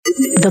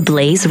The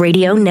Blaze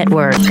Radio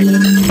Network.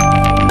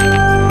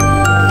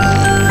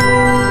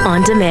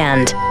 On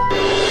demand.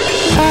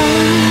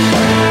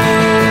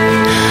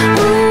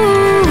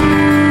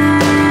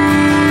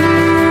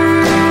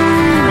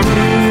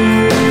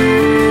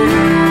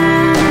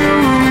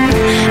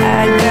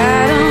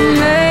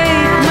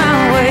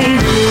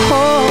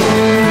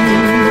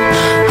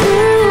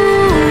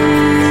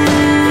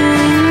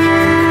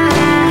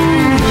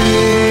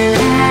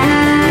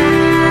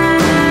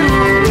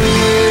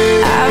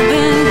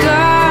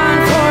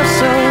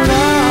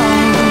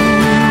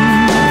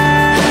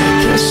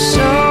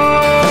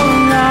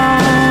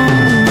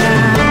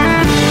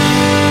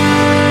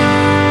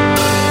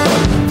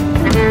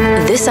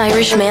 This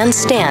Irish man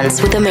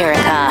stands with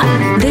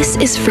America. This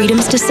is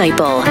Freedom's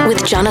Disciple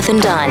with Jonathan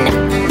Dunn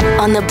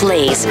on the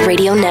Blaze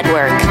Radio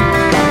Network.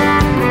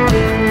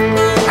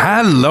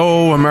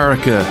 Hello,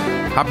 America.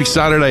 Happy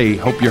Saturday.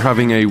 Hope you're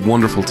having a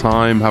wonderful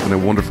time, having a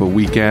wonderful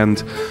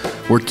weekend.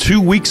 We're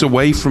 2 weeks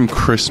away from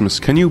Christmas.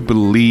 Can you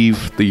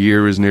believe the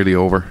year is nearly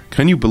over?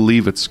 Can you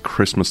believe it's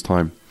Christmas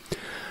time?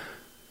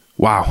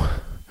 Wow.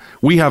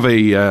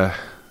 I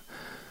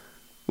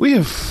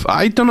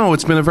don't know,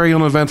 it's been a very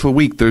uneventful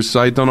week.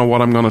 I don't know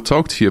what I'm going to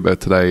talk to you about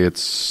today.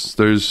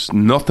 There's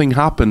nothing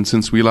happened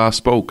since we last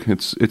spoke.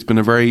 It's been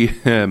a very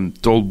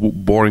dull,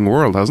 boring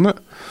world, hasn't it?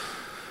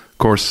 Of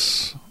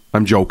course,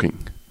 I'm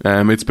joking.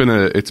 It's been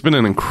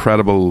an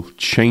incredible,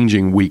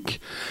 changing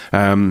week.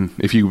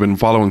 If you've been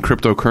following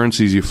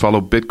cryptocurrencies, you follow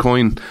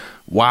Bitcoin.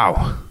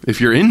 Wow. If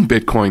you're in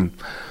Bitcoin,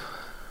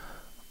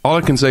 all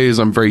I can say is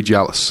I'm very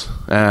jealous.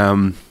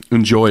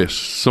 Enjoy it.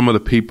 Some of the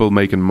people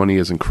making money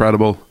is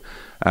incredible.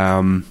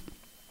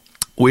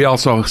 We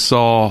also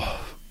saw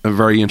a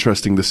very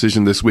interesting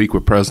decision this week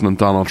with President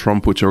Donald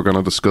Trump, which we're going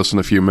to discuss in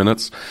a few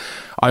minutes.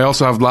 I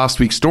also have last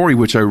week's story,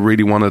 which I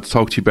really wanted to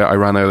talk to you about. I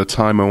ran out of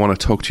time. I want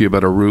to talk to you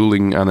about a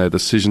ruling and a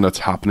decision that's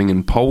happening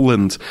in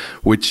Poland,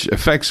 which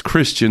affects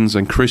Christians,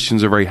 and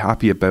Christians are very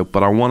happy about,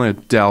 but I want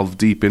to delve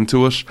deep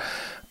into it.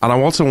 And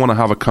I also want to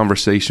have a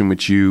conversation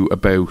with you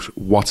about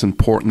what's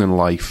important in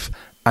life,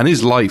 and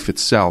is life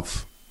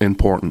itself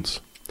important?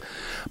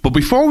 But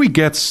before we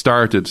get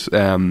started,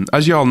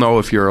 as you all know,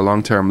 if you're a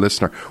long-term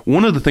listener,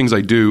 one of the things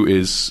I do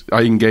is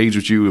I engage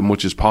with you as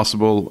much as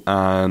possible,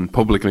 and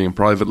publicly and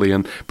privately,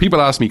 and people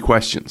ask me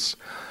questions.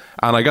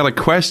 And I got a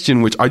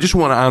question which I just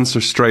want to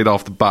answer straight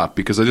off the bat,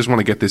 because I just want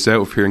to get this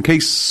out of here in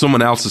case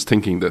someone else is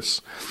thinking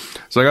this.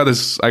 So I got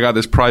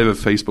this private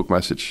Facebook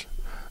message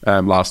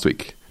last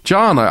week.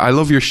 John, I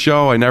love your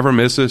show. I never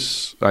miss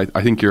it.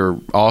 I think you're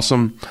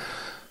awesome.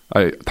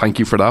 I thank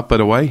you for that, by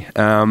the way.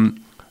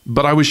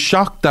 But I was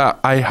shocked that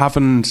I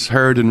haven't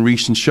heard in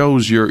recent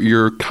shows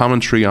your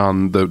commentary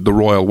on the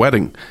royal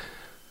wedding.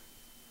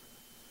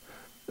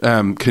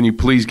 Can you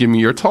please give me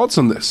your thoughts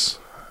on this?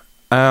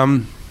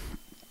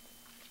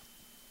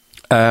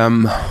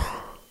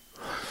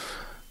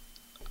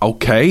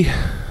 Okay.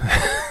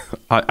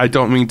 I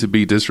don't mean to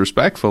be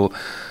disrespectful.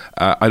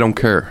 I don't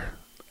care.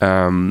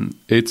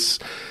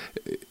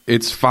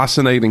 It's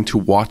fascinating to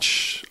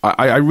watch.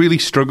 I really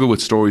struggle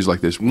with stories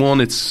like this. One,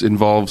 it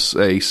involves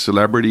a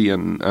celebrity,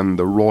 and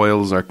the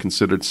royals are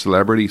considered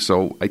celebrity,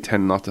 so I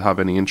tend not to have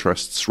any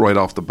interests right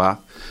off the bat.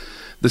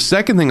 The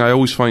second thing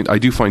I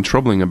do find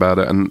troubling about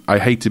it, and I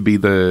hate to be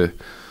the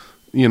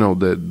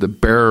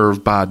bearer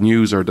of bad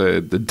news or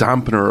the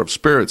dampener of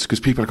spirits, because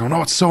people are going,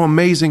 oh, it's so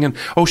amazing, and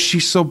oh,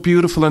 she's so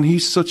beautiful, and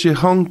he's such a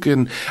hunk,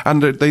 and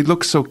they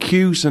look so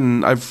cute,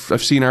 and I've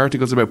seen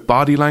articles about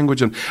body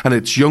language, and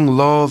it's young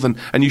love,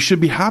 and you should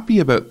be happy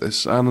about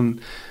this. And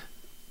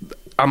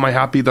am I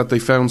happy that they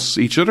found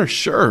each other?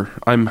 Sure,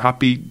 I'm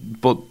happy,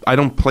 but I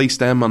don't place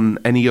them on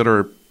any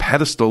other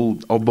pedestal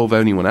above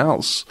anyone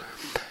else.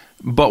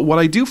 But what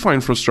I do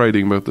find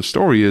frustrating about the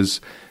story is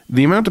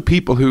the amount of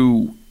people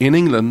who, in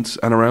England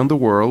and around the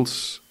world,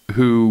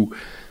 who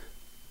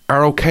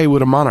are okay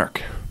with a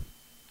monarch,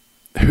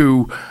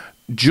 who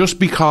just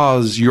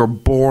because you're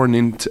born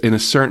in a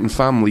certain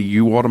family,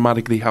 you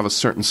automatically have a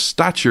certain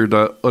stature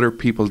that other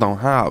people don't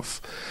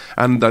have,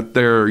 and that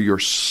they're your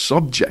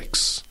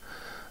subjects.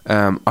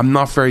 I'm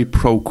not very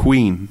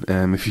pro-Queen.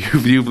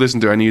 If you've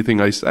listened to anything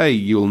I say,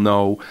 you'll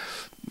know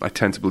I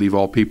tend to believe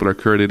all people are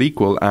created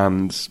equal,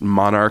 and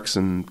monarchs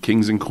and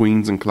kings and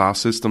queens and class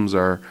systems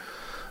are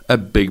a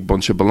big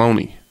bunch of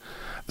baloney.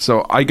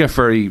 So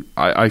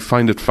I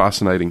find it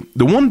fascinating.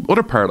 The one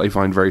other part I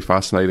find very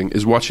fascinating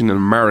is watching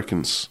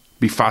Americans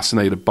be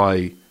fascinated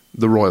by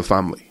the royal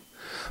family.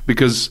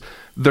 Because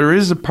there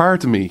is a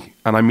part of me,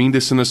 and I mean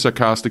this in a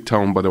sarcastic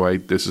tone, by the way,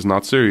 this is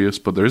not serious,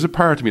 but there is a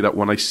part of me that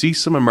when I see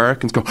some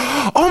Americans go,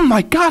 oh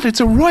my God, it's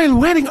a royal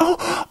wedding,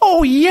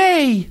 oh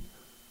yay!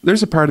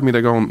 There's a part of me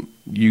that going,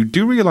 you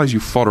do realize you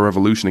fought a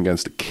revolution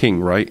against a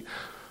king, right?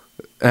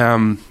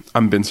 I'm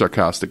being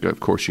sarcastic, of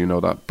course you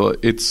know that,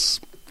 but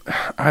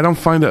I don't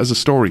find it as a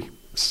story,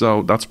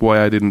 so that's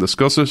why I didn't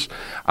discuss it,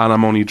 and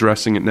I'm only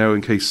addressing it now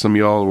in case some of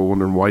y'all were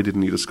wondering why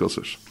didn't he discuss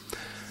it.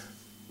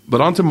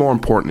 But on to more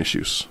important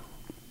issues.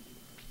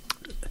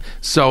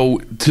 So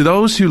to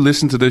those who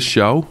listen to this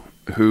show,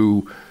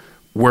 who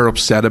were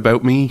upset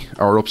about me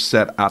or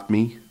upset at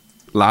me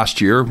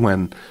last year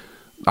when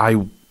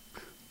I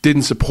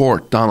didn't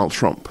support Donald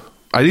Trump.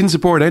 I didn't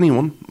support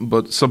anyone,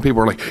 but some people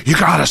were like, you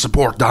gotta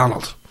support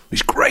Donald.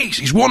 He's great.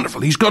 He's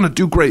wonderful. He's going to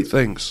do great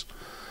things.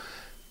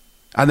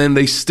 And then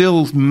they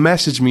still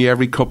message me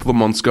every couple of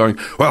months going,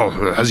 well,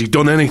 has he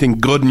done anything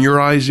good in your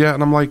eyes yet?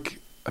 And I'm like,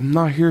 I'm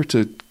not here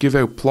to give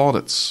out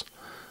plaudits.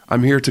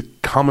 I'm here to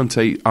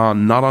commentate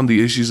on, not on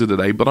the issues of the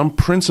day, but on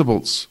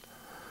principles.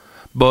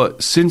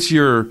 But since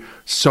you're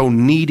so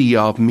needy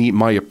of me,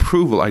 my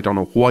approval, I don't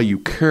know why you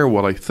care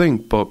what I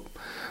think, but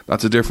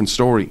that's a different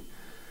story.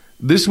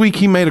 This week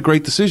he made a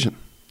great decision,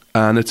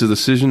 and it's a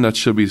decision that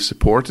should be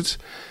supported.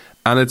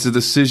 And it's a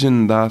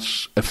decision that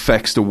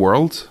affects the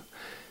world,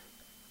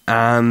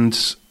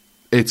 and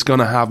it's going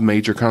to have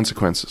major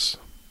consequences.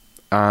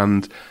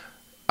 And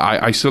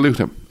I salute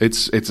him.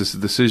 It's a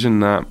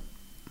decision that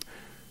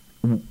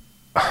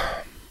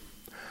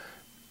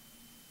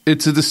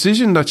it's a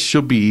decision that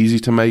should be easy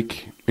to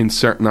make in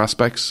certain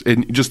aspects,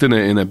 just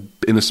in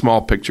a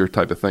small picture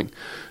type of thing.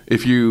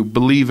 If you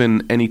believe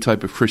in any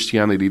type of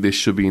Christianity, this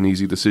should be an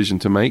easy decision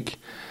to make.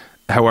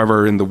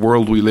 However, in the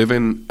world we live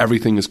in,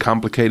 everything is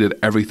complicated,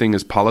 everything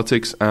is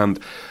politics, and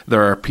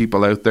there are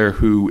people out there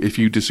who, if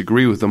you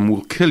disagree with them,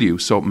 will kill you,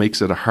 so it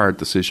makes it a hard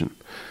decision.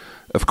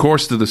 Of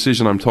course, the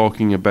decision I'm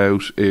talking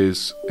about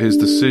is his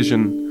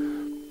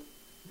decision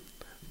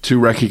to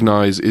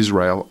recognize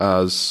Jerusalem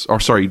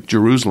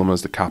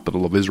as the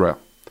capital of Israel.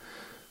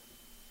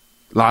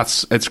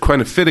 It's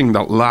kind of fitting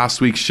that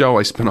last week's show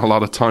I spent a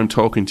lot of time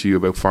talking to you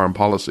about foreign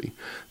policy,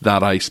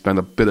 that I spent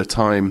a bit of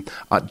time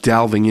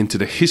delving into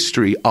the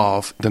history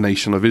of the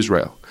nation of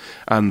Israel.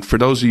 And for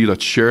those of you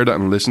that shared it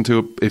and listened to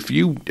it, if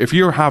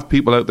you have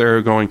people out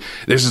there going,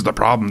 this is the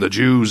problem, the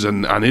Jews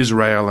and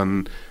Israel,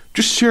 and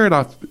just share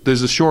that.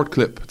 There's a short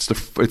clip.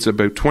 It's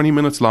about 20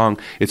 minutes long.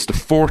 It's the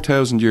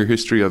 4,000-year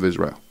history of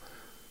Israel.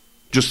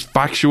 Just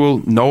factual,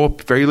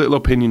 very little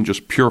opinion,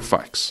 just pure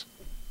facts.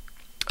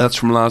 That's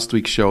from last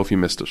week's show if you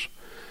missed it.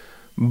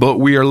 But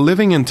we are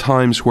living in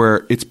times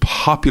where it's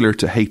popular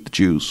to hate the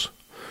Jews.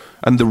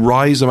 And the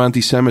rise of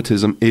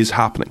anti-Semitism is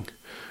happening.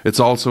 It's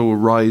also a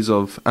rise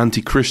of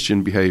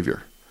anti-Christian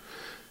behavior.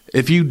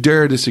 If you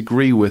dare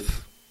disagree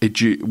with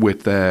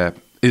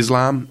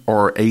Islam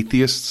or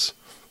atheists,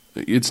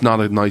 it's not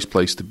a nice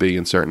place to be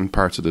in certain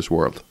parts of this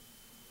world.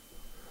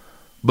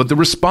 But the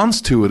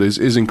response to it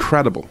is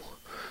incredible.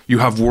 You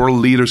have world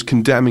leaders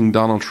condemning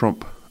Donald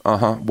Trump.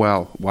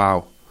 Well,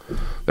 wow.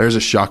 There's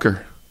a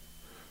shocker.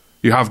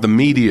 You have the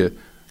media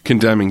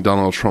condemning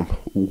Donald Trump.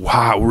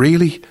 Wow,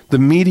 really? The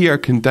media are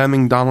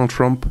condemning Donald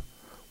Trump?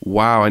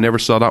 Wow, I never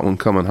saw that one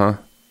coming, huh?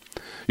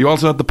 You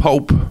also had the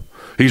Pope.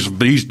 He's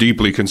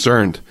deeply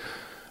concerned.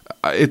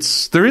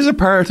 There is a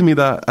part of me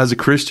that, as a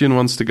Christian,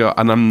 wants to go,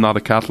 and I'm not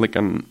a Catholic,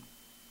 and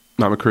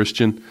I'm a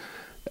Christian.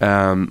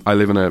 I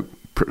live in a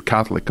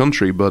Catholic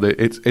country, but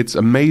it's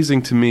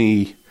amazing to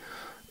me.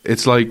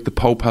 It's like the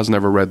Pope has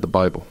never read the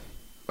Bible.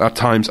 At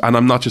times, and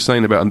I'm not just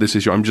saying about on this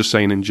issue, I'm just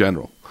saying in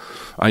general.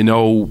 I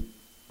know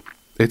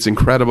it's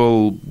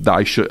incredible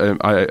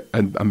that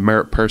a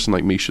merit person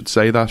like me should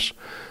say that,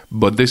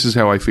 but this is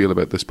how I feel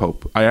about this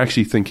Pope. I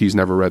actually think he's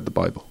never read the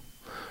Bible.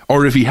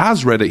 Or if he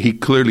has read it, he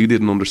clearly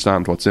didn't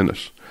understand what's in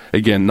it.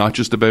 Again, not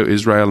just about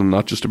Israel and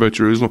not just about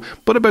Jerusalem,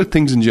 but about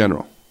things in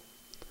general.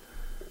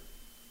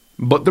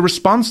 But the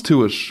response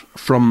to it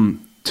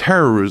from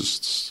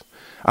terrorists,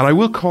 and I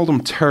will call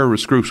them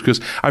terrorist groups because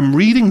I'm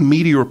reading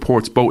media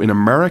reports both in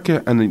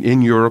America and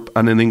in Europe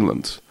and in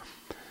England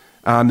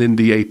and in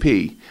the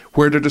AP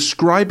where they're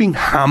describing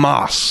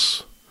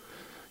Hamas.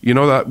 You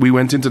know that we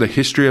went into the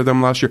history of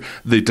them last year,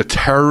 the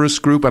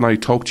terrorist group, and I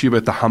talked to you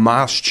about the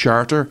Hamas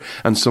Charter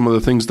and some of the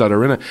things that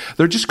are in it.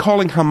 They're just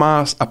calling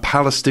Hamas a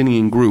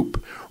Palestinian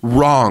group.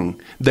 Wrong.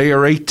 They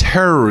are a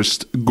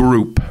terrorist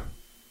group.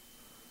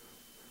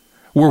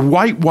 We're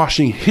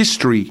whitewashing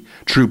history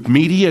through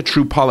media,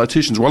 through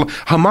politicians. Well,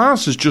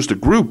 Hamas is just a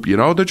group, you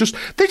know. They're just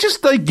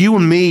like you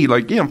and me,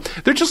 like, you know.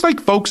 They're just like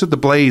folks at the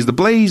Blaze. The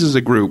Blaze is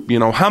a group, you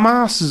know.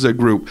 Hamas is a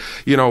group,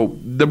 you know.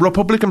 The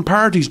Republican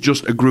Party is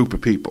just a group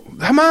of people.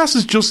 Hamas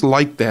is just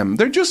like them.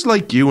 They're just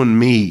like you and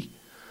me.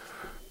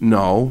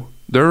 No,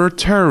 they're a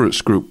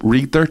terrorist group.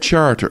 Read their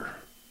charter.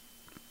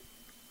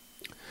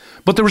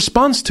 But the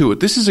response to it,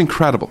 this is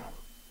incredible.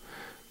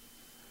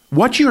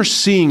 What you're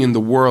seeing in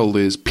the world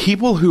is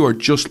people who are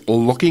just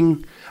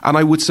looking, and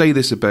I would say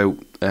this about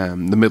the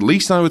Middle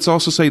East, and I would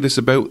also say this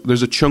about,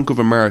 there's a chunk of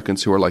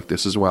Americans who are like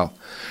this as well,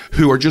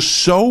 who are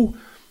just so,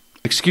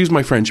 excuse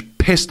my French,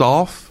 pissed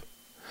off,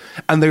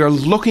 and they are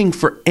looking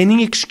for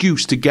any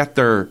excuse to get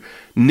their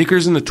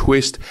knickers in a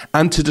twist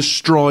and to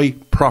destroy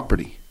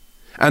property.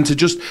 And to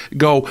just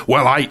go,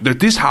 well,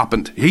 this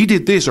happened. He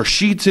did this, or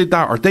she did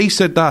that, or they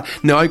said that.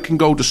 Now I can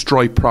go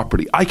destroy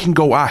property. I can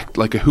go act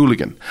like a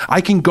hooligan.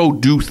 I can go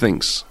do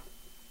things.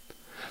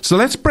 So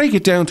let's break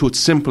it down to its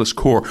simplest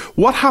core.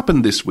 What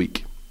happened this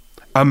week?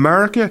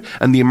 America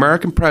and the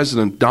American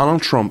president,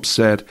 Donald Trump,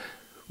 said,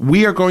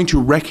 we are going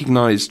to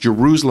recognize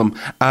Jerusalem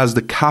as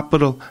the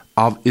capital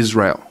of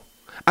Israel.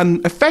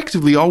 And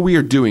effectively, all we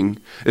are doing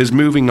is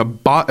moving a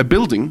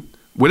building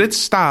with its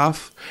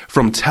staff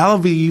from Tel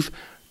Aviv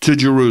to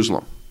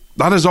Jerusalem.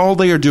 That is all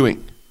they are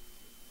doing.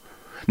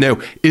 Now,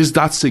 is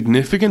that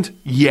significant?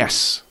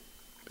 Yes.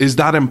 Is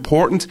that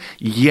important?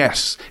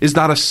 Yes. Is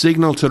that a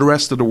signal to the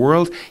rest of the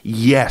world?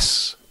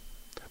 Yes.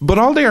 But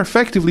all they are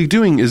effectively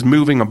doing is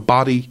moving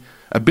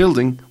a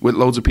building with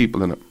loads of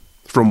people in it,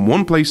 from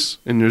one place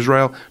in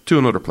Israel to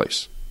another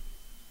place.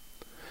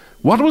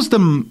 What was the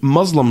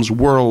Muslims'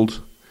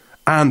 world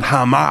and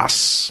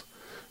Hamas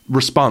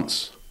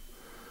response?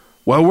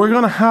 Well, we're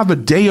going to have a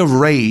day of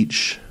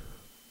rage.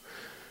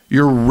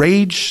 You're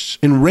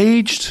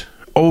enraged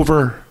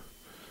over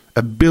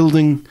a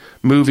building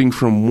moving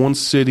from one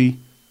city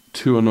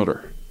to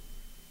another.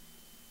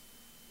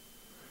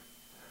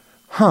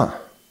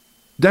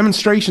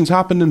 Demonstrations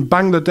happened in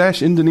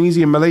Bangladesh,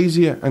 Indonesia,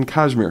 Malaysia, and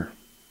Kashmir.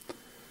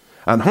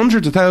 And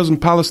hundreds of thousands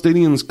of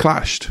Palestinians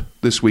clashed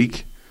this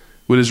week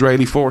with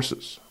Israeli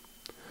forces.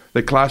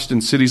 They clashed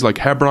in cities like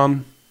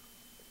Hebron,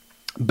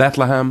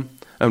 Bethlehem,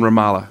 and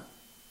Ramallah.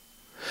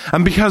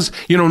 And because,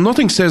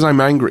 nothing says I'm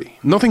angry.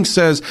 Nothing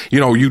says,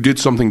 you did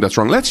something that's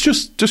wrong. Let's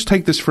just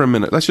take this for a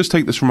minute. Let's just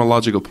take this from a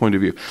logical point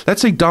of view.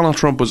 Let's say Donald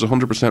Trump was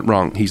 100%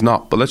 wrong. He's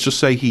not, but let's just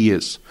say he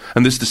is.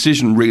 And this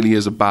decision really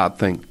is a bad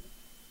thing.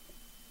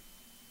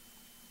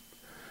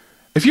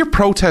 If you're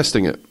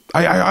protesting it,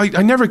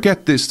 I never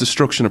get this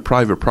destruction of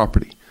private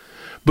property.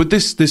 But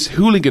this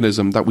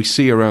hooliganism that we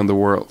see around the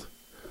world.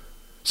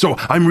 So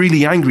I'm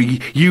really angry.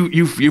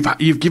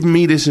 You've given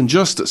me this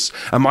injustice,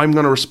 and I'm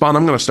going to respond.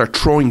 I'm going to start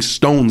throwing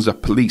stones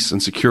at police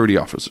and security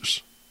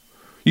officers.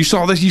 You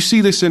saw this. You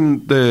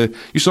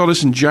saw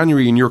this in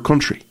January in your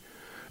country,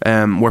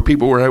 where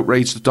people were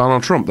outraged at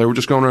Donald Trump. They were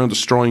just going around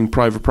destroying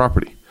private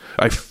property.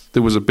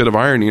 There was a bit of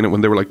irony in it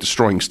when they were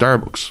destroying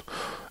Starbucks.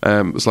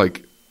 It's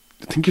like,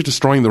 I think you're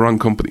destroying the wrong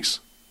companies.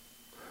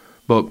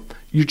 But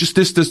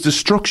this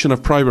destruction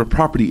of private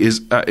property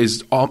is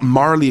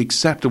morally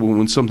acceptable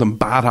when something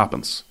bad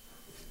happens.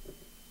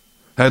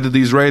 How did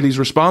the Israelis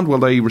respond? Well,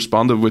 they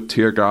responded with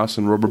tear gas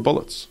and rubber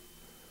bullets.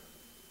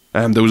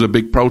 There was a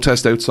big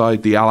protest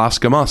outside the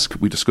Al-Aqsa Mosque.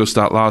 We discussed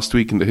that last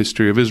week in the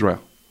history of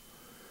Israel.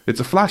 It's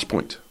a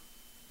flashpoint.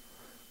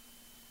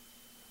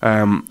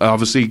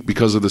 Obviously,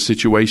 because of the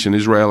situation,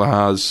 Israel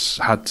has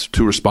had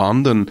to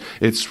respond, and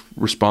it's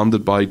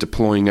responded by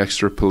deploying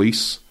extra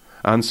police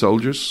and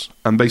soldiers,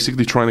 and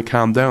basically trying to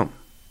calm down.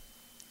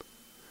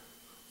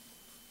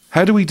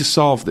 How do we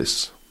dissolve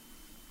this?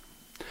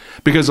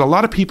 Because a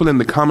lot of people in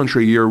the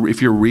commentary,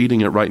 if you're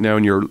reading it right now,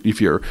 and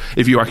if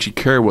you actually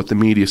care what the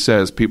media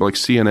says, people like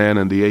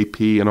CNN and the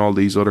AP and all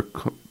these other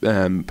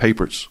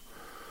papers,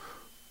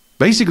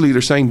 basically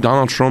they're saying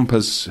Donald Trump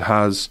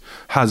has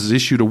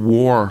issued a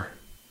war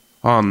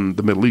on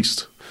the Middle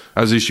East,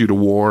 has issued a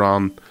war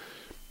on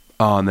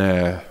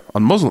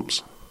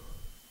Muslims.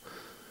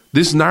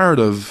 This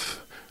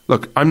narrative,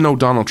 look, I'm no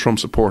Donald Trump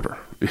supporter.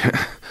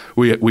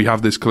 we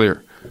have this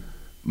clear.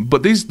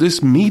 But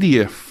this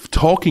media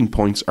talking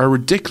points are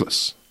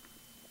ridiculous.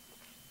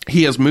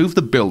 He has moved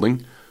the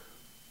building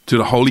to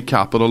the holy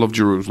capital of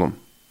Jerusalem.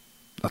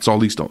 That's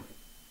all he's done.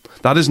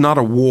 That is not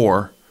a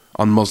war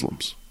on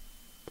Muslims.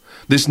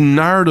 This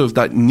narrative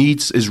that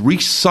is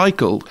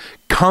recycled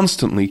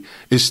constantly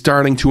is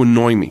starting to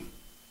annoy me.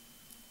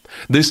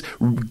 This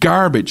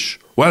garbage,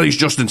 well, he's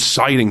just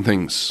inciting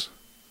things.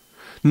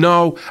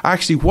 No,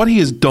 actually, what he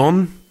has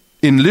done,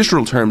 in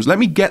literal terms, let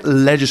me get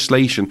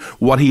legislation,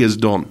 what he has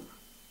done.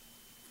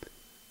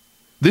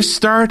 This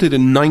started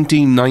in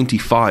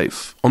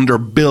 1995 under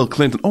Bill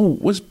Clinton. Oh,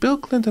 was Bill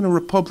Clinton a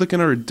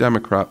Republican or a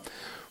Democrat?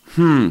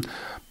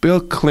 Bill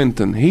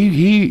Clinton,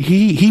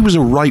 he was a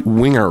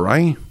right-winger,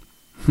 right?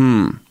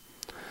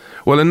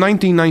 Well, in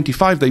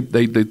 1995,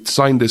 they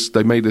signed this,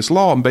 they made this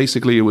law, and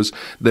basically it was,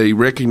 they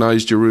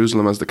recognized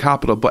Jerusalem as the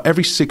capital, but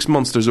every 6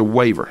 months there's a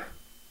waiver.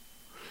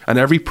 And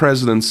every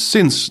president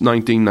since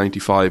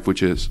 1995,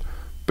 which is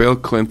Bill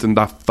Clinton,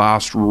 that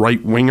fast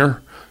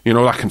right-winger,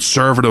 that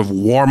conservative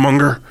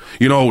warmonger,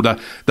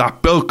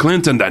 that Bill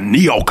Clinton, the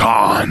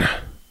neocon,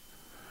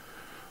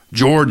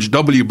 George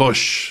W.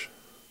 Bush,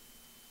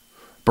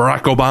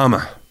 Barack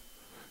Obama,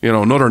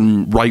 another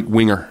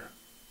right-winger,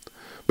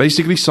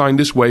 basically signed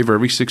this waiver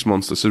every 6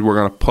 months that says we're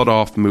going to put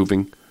off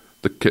moving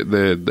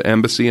the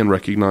embassy and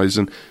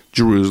recognizing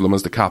Jerusalem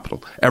as the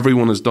capital.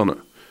 Everyone has done it.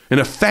 In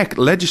effect,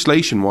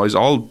 legislation-wise,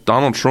 all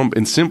Donald Trump,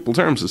 in simple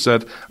terms, has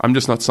said, I'm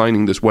just not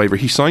signing this waiver.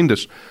 He signed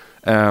it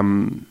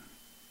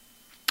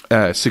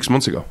 6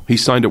 months ago. He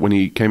signed it when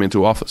he came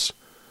into office.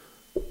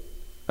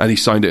 And he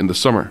signed it in the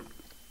summer.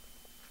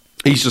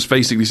 He's just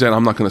basically said,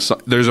 I'm not going to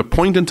sign. There's a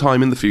point in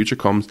time in the future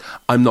comes,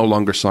 I'm no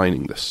longer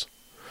signing this.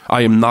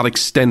 I am not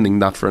extending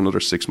that for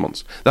another 6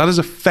 months. That is,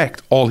 in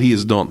effect, all he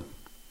has done,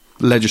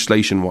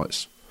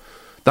 legislation-wise.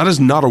 That is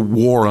not a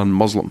war on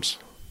Muslims.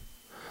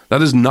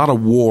 That is not a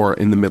war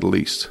in the Middle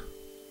East.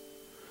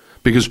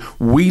 Because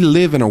we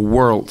live in a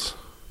world,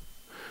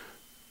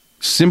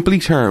 simply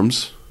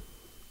terms,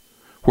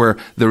 where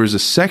there is a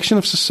section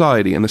of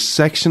society and a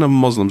section of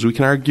Muslims, we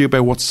can argue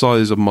about what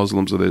size of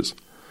Muslims it is,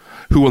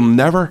 who will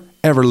never,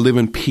 ever live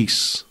in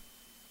peace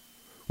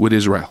with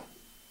Israel.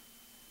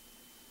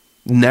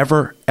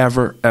 Never,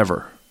 ever,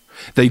 ever.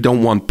 They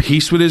don't want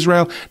peace with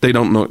Israel. They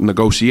don't want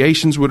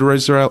negotiations with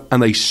Israel.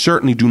 And they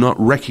certainly do not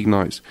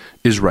recognize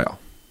Israel.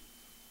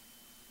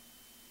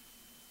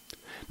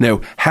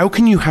 Now, how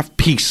can you have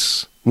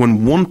peace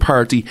when one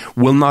party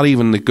will not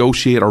even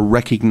negotiate or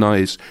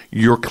recognize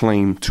your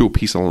claim to a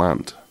piece of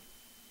land?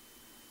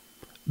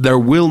 There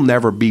will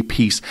never be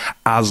peace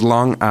as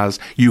long as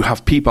you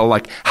have people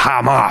like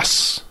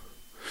Hamas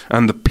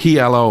and the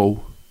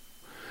PLO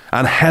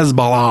and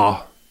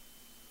Hezbollah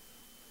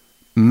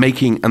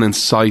making and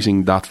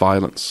inciting that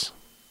violence.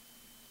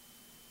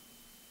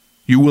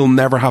 You will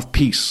never have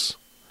peace.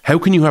 How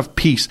can you have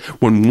peace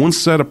when one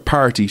set of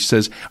parties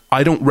says,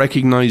 I don't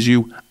recognize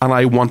you and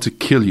I want to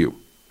kill you?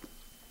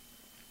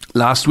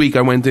 Last week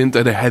I went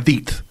into the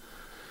Hadith.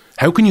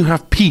 How can you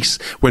have peace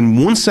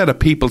when one set of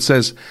people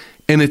says,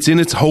 and it's in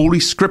its holy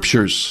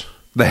scriptures,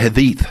 the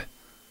Hadith,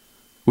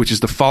 which is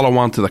the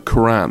follow-on to the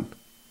Quran,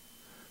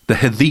 the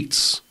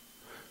Hadiths,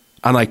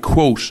 and I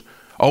quote,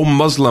 O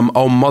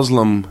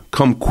Muslim,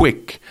 come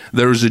quick,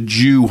 there is a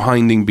Jew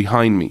hiding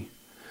behind me.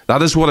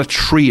 That is what a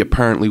tree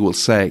apparently will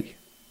say.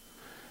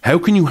 How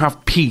can you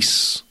have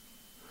peace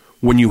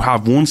when you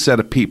have one set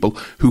of people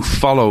who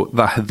follow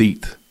the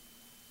Hadith?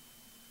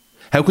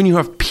 How can you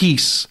have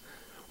peace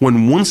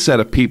when one set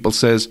of people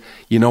says,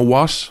 you know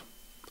what?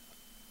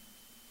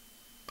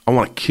 I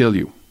want to kill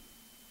you.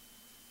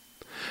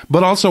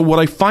 But also what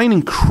I find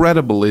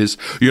incredible is,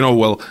 the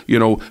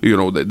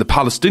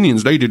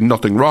Palestinians, they did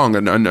nothing wrong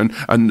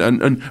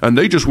and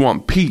they just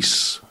want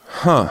peace.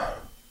 Huh.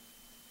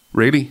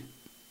 Really?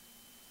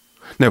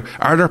 Now,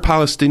 are there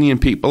Palestinian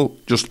people,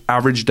 just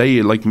average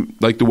day, like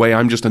the way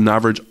I'm just an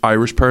average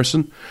Irish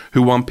person,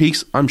 who want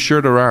peace? I'm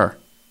sure there are.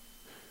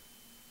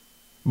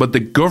 But the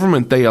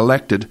government they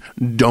elected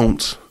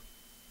don't.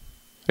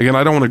 Again,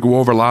 I don't want to go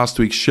over last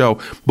week's show,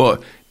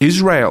 but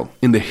Israel,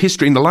 in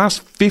the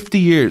last 50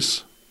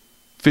 years,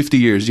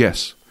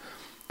 yes,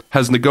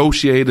 has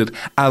negotiated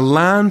a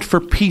land for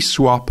peace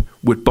swap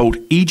with both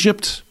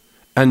Egypt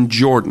and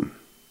Jordan.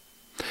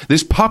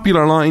 This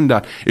popular line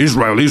that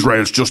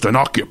Israel's just an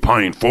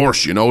occupying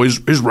force,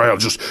 Israel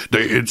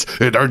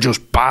they're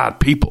just bad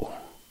people.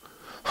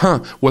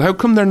 Huh, well, how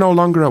come they're no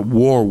longer at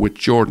war with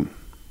Jordan?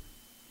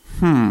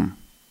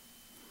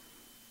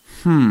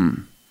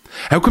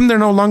 How come they're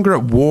no longer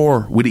at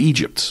war with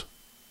Egypt?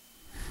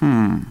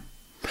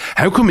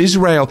 How come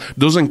Israel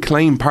doesn't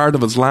claim part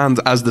of its land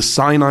as the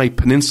Sinai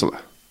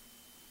Peninsula?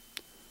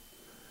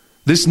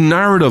 This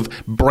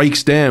narrative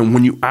breaks down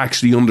when you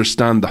actually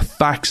understand the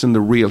facts and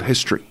the real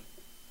history.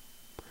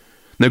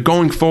 Now,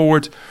 going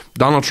forward,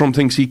 Donald Trump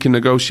thinks he can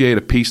negotiate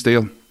a peace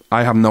deal.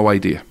 I have no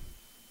idea.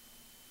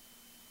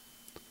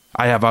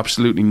 I have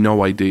absolutely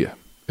no idea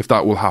if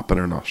that will happen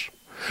or not.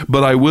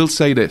 But I will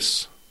say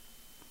this.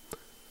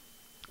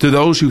 To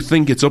those who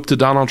think it's up to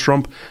Donald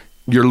Trump,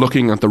 you're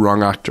looking at the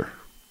wrong actor.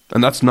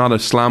 And that's not a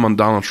slam on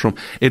Donald Trump.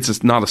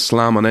 It's not a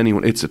slam on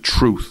anyone. It's a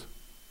truth.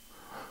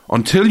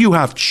 Until you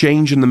have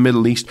change in the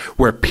Middle East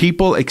where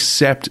people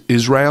accept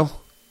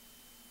Israel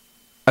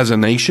as a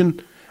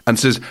nation and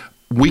says,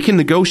 we can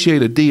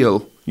negotiate a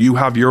deal, you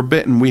have your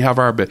bit and we have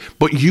our bit,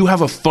 but you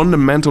have a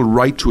fundamental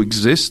right to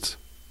exist.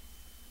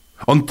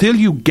 Until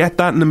you get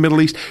that in the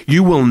Middle East,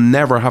 you will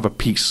never have a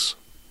peace.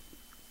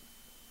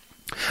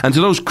 And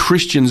to those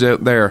Christians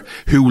out there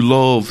who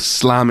love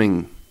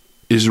slamming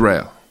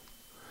Israel,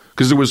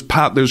 because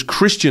there's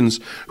Christians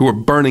who are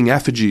burning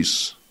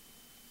effigies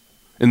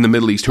in the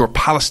Middle East, who are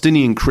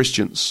Palestinian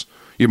Christians.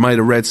 You might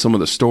have read some of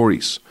the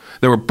stories.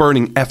 They were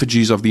burning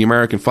effigies of the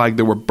American flag.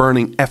 They were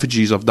burning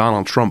effigies of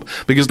Donald Trump,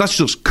 because that's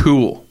just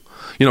cool.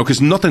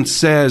 Because nothing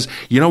says,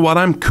 you know what,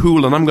 I'm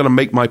cool and I'm going to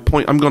make my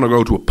point. I'm going to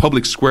go to a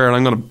public square and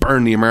I'm going to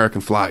burn the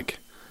American flag.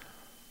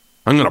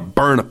 I'm going to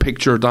burn a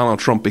picture of Donald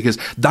Trump because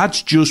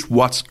that's just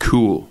what's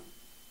cool.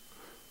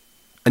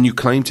 And you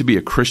claim to be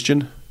a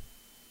Christian?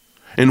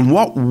 In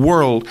what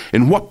world,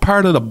 in what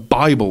part of the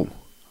Bible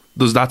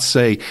does that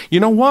say, you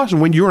know what,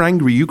 and when you're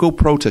angry, you go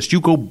protest,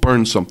 you go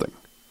burn something?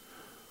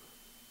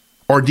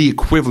 Or the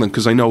equivalent,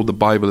 because I know the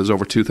Bible is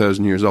over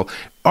 2,000 years old,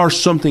 or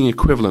something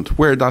equivalent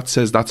where that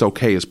says that's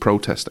okay as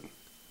protesting.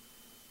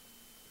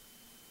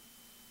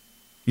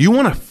 You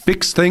want to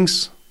fix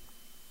things?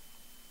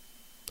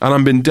 And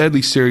I'm being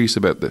deadly serious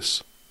about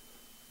this.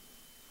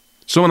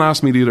 Someone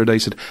asked me the other day,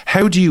 said,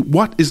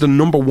 what is the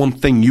number one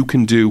thing you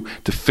can do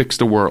to fix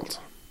the world?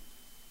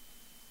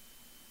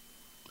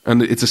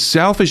 And it's a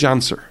selfish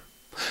answer.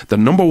 The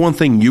number one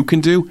thing you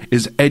can do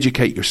is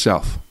educate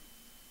yourself.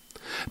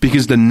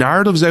 Because the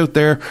narratives out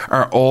there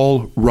are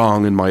all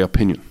wrong, in my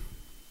opinion.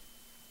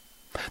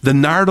 The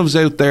narratives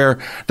out there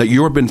that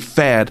you're being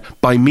fed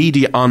by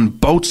media on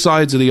both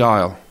sides of the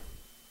aisle,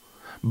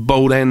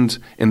 both end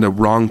in the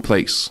wrong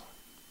place.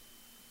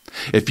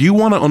 If you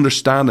want to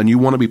understand and you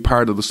want to be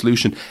part of the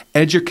solution,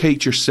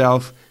 educate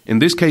yourself, in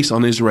this case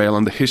on Israel,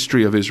 on the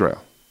history of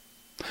Israel,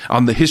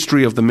 on the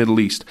history of the Middle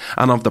East,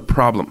 and of the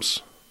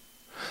problems.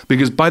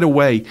 Because, by the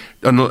way,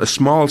 a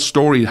small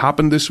story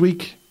happened this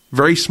week.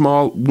 Very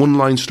small,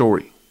 one-line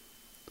story.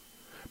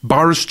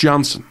 Boris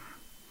Johnson,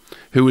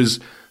 who is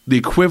the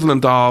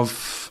equivalent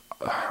of,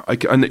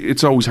 and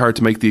it's always hard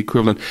to make the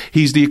equivalent,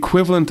 he's the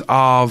equivalent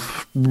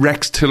of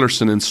Rex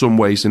Tillerson in some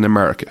ways in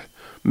America,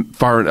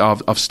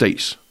 of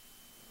state.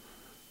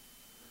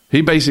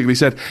 He basically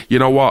said, you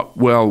know what,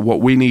 well, what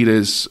we need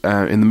is,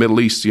 in the Middle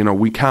East,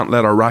 we can't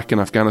let Iraq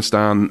and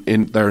Afghanistan,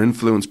 in their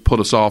influence, put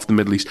us off the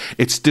Middle East.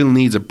 It still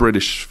needs a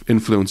British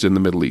influence in the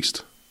Middle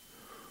East.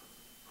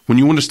 When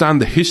you understand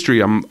the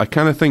history, I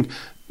kind of think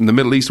the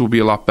Middle East would be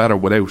a lot better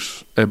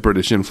without a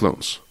British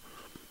influence.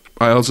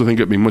 I also think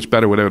it'd be much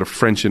better without a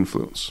French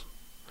influence.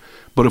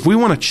 But if we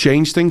want to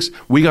change things,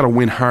 we got to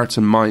win hearts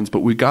and minds, but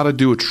we got to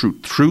do it through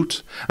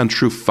truth and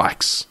through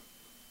facts.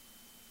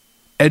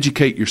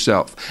 Educate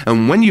yourself.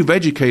 And when you've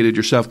educated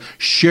yourself,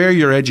 share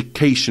your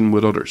education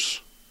with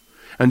others.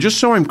 And just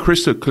so I'm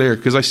crystal clear,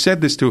 because I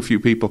said this to a few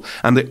people,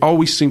 and they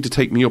always seem to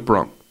take me up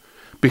wrong.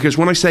 Because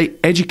when I say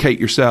educate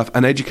yourself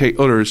and educate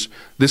others,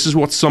 this is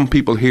what some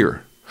people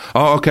hear.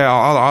 Oh, okay,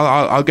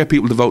 I'll get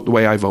people to vote the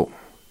way I vote.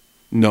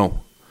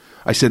 No.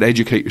 I said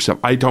educate yourself.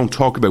 I don't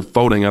talk about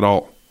voting at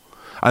all.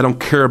 I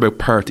don't care about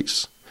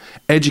parties.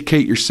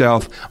 Educate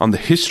yourself on the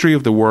history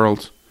of the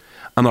world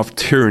and of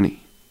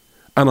tyranny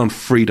and on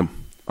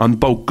freedom, on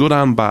both good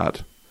and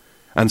bad,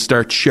 and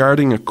start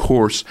charting a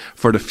course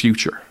for the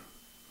future.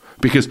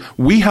 Because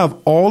we have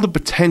all the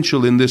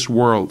potential in this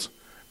world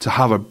to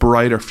have a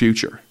brighter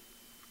future.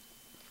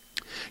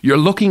 You're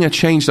looking at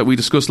change that we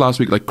discussed last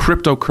week, like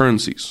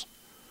cryptocurrencies.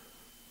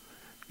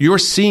 You're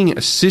seeing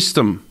a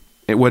system,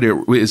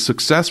 whether it is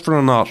successful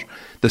or not,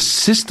 the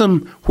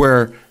system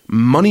where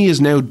money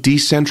is now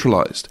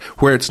decentralized,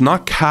 where it's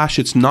not cash,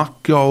 it's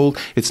not gold,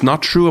 it's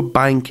not through a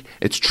bank,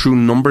 it's through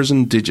numbers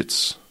and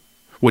digits.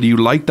 Whether you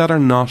like that or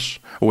not,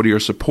 or whether you're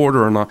a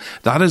supporter or not,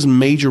 that is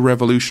major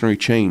revolutionary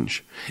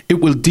change.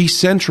 It will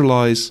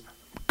decentralize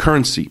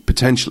currency,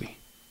 potentially.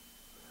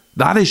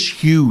 That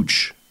is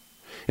huge.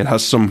 It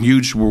has some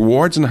huge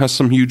rewards and it has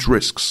some huge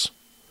risks.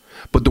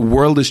 But the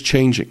world is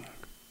changing.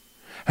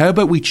 How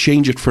about we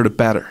change it for the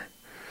better?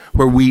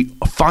 Where we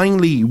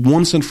finally,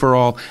 once and for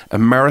all,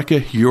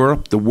 America,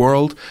 Europe, the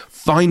world,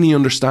 finally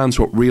understands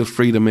what real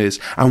freedom is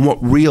and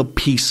what real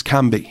peace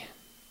can be.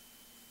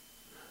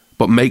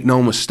 But make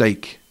no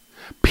mistake,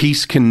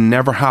 peace can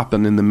never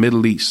happen in the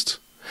Middle East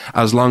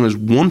as long as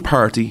one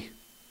party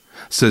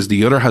says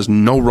the other has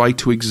no right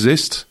to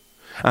exist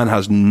and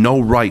has no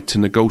right to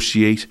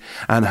negotiate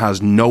and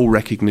has no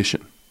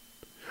recognition.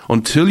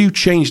 Until you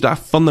change that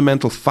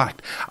fundamental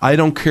fact, I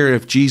don't care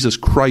if Jesus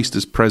Christ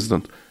is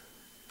president,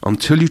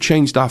 until you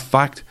change that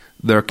fact,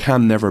 there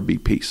can never be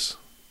peace.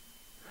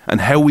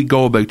 And how we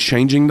go about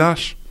changing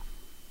that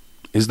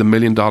is the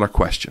million-dollar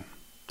question.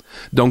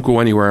 Don't go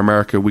anywhere,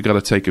 America. We got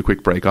to take a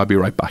quick break. I'll be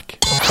right back.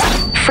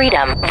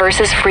 Freedom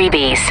versus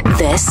freebies.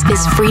 This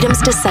is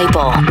Freedom's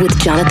Disciple with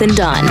Jonathan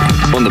Dunn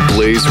on the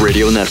Blaze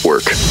Radio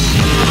Network.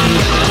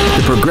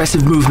 The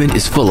progressive movement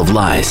is full of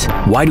lies.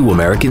 Why do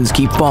Americans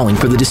keep falling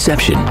for the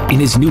deception? In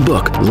his new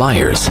book,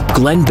 Liars,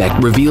 Glenn Beck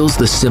reveals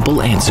the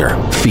simple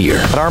answer: fear.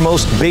 At our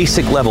most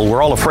basic level,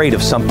 we're all afraid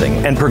of something,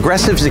 and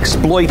progressives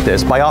exploit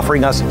this by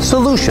offering us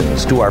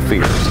solutions to our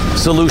fears.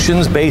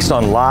 Solutions based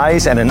on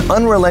lies and an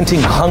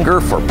unrelenting hunger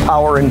for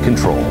power and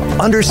control.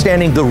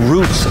 Understanding the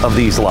roots of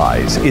these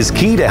lies is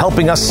key to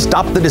helping us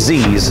stop the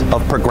disease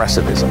of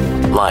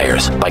progressivism.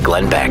 Liars by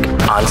Glenn Beck.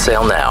 On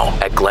sale now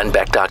at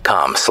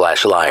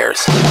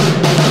glennbeck.com/liars.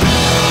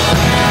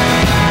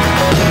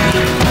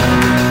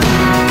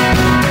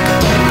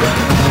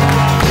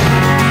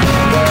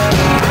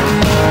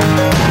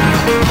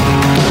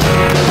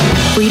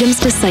 Freedom's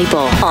Disciple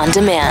on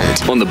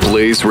demand on the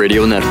Blaze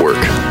Radio Network.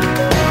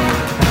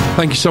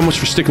 Thank you so much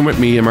for sticking with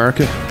me,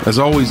 America. As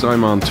always,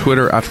 I'm on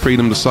Twitter at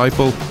Freedom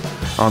Disciple,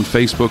 on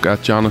Facebook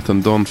at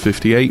Jonathan Dunn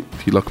 58.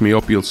 If you look me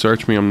up, you'll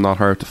search me. I'm not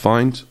hard to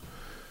find.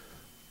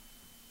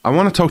 I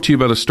want to talk to you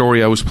about a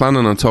story I was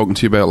planning on talking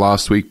to you about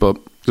last week, but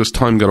just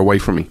time got away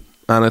from me.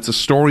 And it's a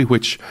story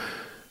which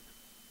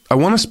I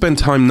want to spend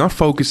time not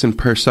focusing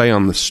per se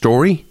on the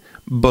story,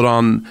 but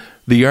on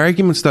the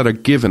arguments that are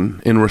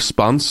given in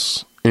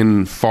response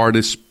for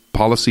this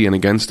policy and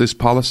against this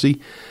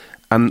policy,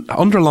 and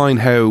underline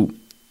how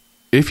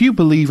if you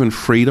believe in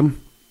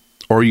freedom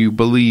or you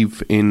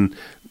believe in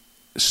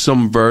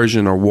some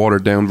version or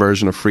watered down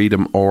version of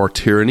freedom or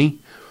tyranny,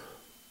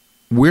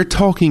 we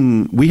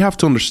have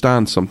to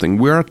understand something.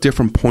 We're at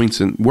different points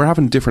and we're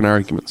having different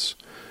arguments.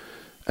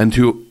 And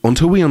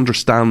until we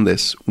understand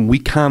this, we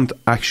can't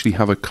actually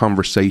have a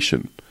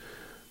conversation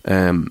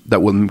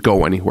that will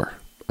go anywhere.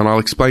 And I'll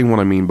explain what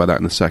I mean by that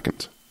in a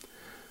second.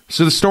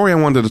 So the story I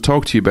wanted to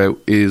talk to you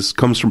about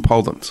comes from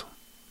Poland.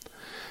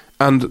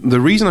 And the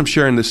reason I'm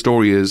sharing this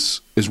story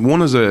is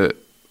one is a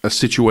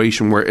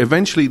situation where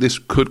eventually this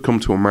could come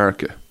to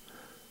America.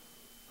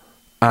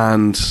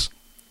 And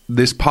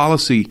this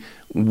policy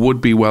would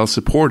be well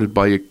supported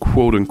by a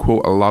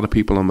quote-unquote a lot of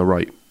people on the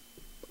right.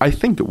 I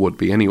think it would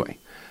be anyway.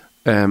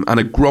 And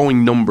a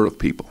growing number of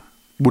people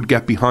would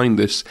get behind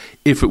this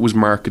if it was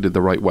marketed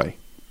the right way.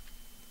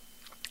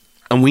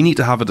 And we need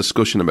to have a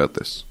discussion about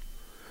this.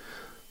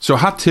 So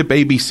hat tip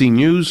ABC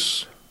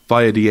News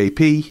via the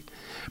AP.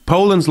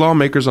 Poland's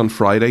lawmakers on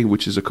Friday,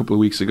 which is a couple of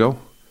weeks ago,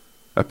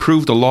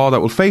 approved a law that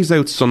will phase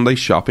out Sunday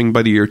shopping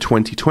by the year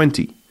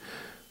 2020.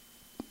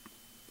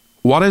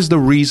 What is the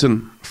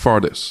reason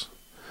for this?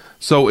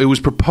 So it was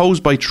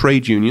proposed by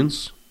trade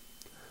unions.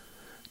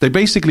 They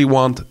basically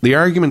want, the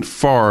argument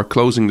for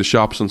closing the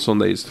shops on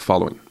Sunday is the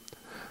following.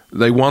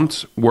 They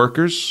want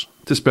workers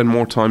to spend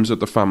more time with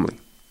their family.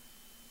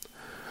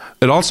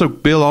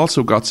 Bill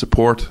also got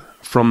support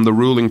from the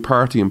ruling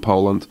party in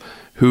Poland,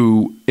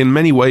 who in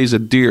many ways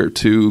adhere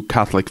to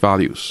Catholic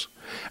values.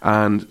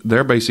 And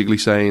they're basically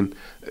saying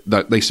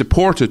that they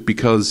support it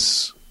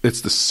because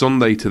it's the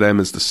Sunday to them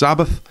is the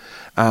Sabbath.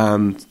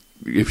 And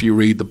if you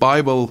read the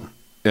Bible,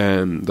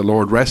 the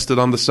Lord rested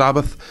on the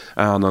Sabbath,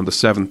 and on the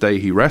seventh day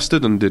he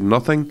rested and did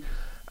nothing,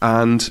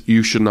 and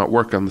you should not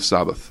work on the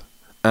Sabbath.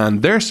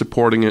 And they're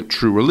supporting it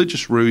through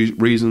religious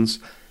reasons,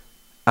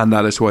 and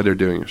that is why they're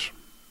doing it.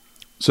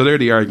 So they're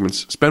the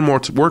arguments.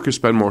 Workers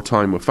spend more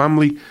time with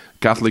family.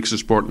 Catholics are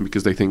supporting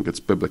because they think it's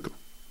biblical.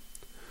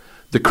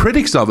 The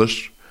critics of it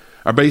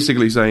are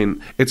basically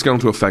saying it's going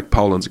to affect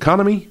Poland's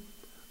economy,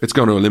 it's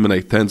going to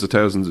eliminate tens of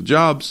thousands of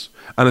jobs,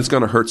 and it's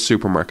going to hurt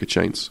supermarket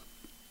chains.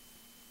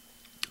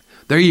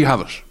 There you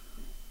have it.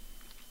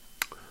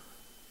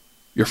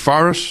 You're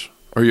for it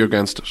or you're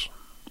against it.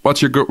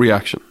 What's your gut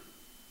reaction?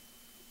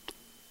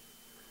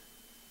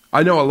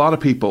 I know a lot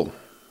of people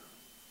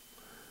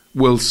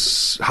will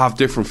have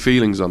different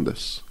feelings on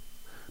this.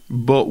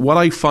 But what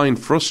I find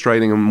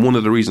frustrating, and one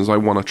of the reasons I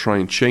want to try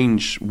and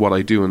change what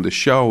I do in the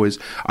show, is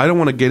I don't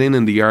want to get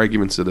in the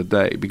arguments of the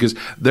day, because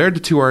they're the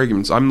two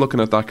arguments. I'm looking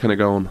at that kind of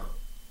going,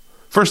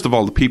 first of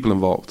all, the people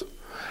involved.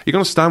 You're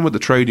going to stand with the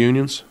trade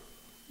unions?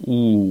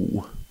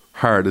 Ooh,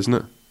 hard, isn't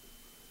it?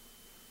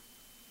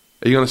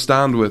 Are you going to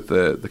stand with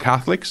the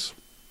Catholics?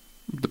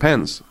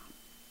 Depends.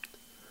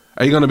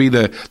 Are you going to be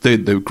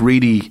the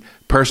greedy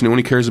person who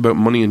only cares about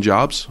money and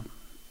jobs?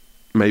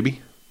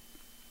 Maybe.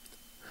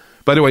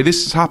 By the way,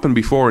 this has happened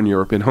before in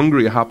Europe. In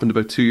Hungary, it happened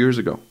about 2 years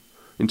ago,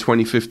 in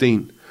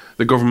 2015.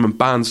 The government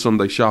banned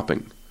Sunday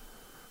shopping.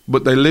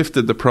 But they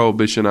lifted the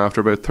prohibition after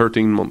about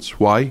 13 months.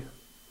 Why?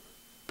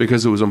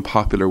 Because it was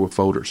unpopular with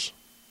voters.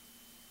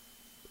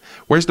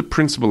 Where's the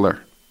principle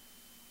there?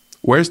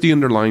 Where's the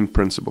underlying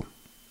principle?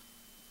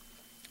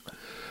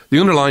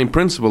 The underlying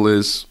principle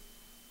is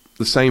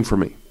the same for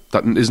me.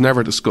 That is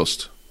never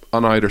discussed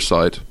on either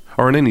side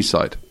or on any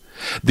side.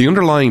 The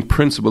underlying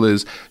principle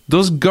is,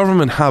 does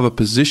government have a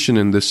position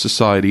in this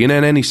society, in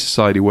any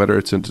society, whether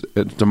it's a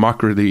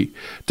democratically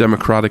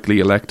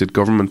elected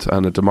government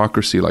and a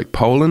democracy like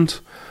Poland,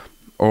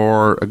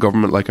 or a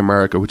government like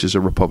America, which is a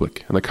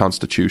republic and a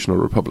constitutional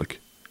republic?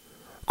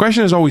 The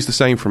question is always the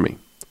same for me.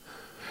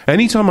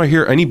 Anytime I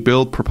hear any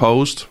bill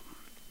proposed,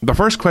 the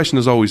first question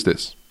is always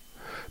this: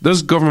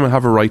 does government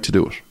have a right to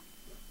do it?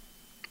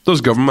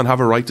 Does government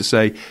have a right to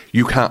say,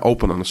 you can't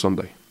open on a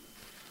Sunday?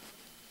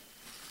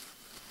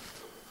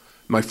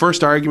 My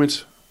first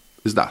argument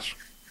is that.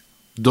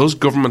 Does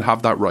government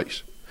have that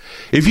right?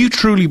 If you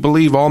truly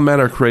believe all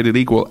men are created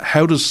equal,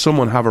 how does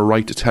someone have a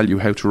right to tell you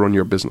how to run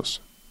your business?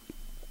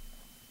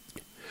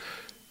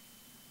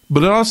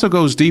 But it also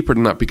goes deeper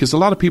than that, because a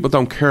lot of people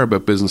don't care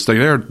about business.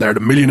 They're the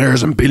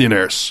millionaires and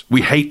billionaires.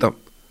 We hate them.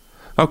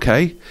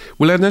 Okay,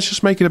 well then let's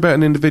just make it about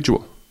an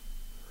individual.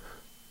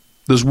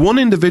 Does one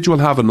individual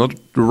have the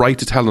right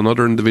to tell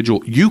another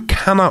individual, you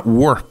cannot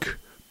work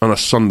on a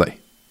Sunday?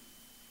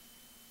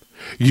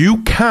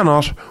 You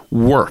cannot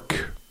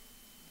work.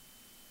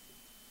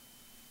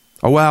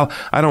 Oh, well,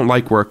 I don't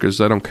like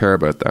workers. I don't care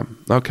about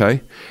them.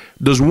 Okay.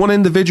 Does one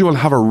individual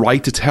have a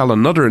right to tell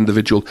another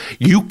individual,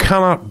 you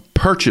cannot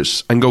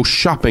purchase and go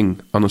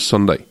shopping on a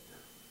Sunday?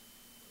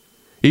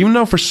 Even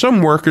though for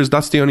some workers,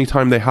 that's the only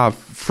time they have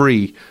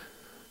free.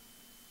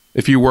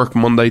 If you work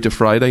Monday to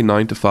Friday,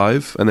 9 to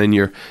 5, and then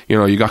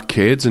you got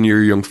kids and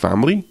you're a young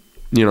family,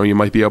 you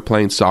might be out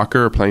playing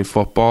soccer or playing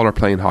football or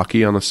playing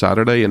hockey on a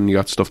Saturday, and you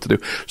got stuff to do.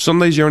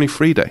 Sunday's your only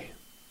free day.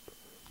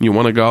 You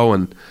want to go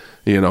and,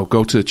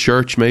 go to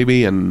church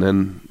maybe, and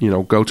then,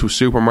 go to a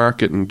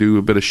supermarket and do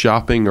a bit of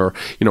shopping, or,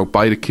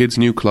 buy the kids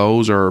new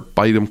clothes or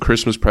buy them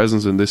Christmas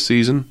presents in this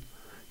season.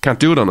 Can't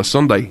do it on a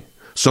Sunday.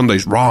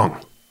 Sunday's wrong.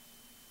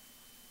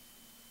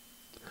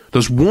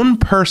 Does one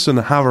person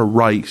have a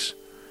right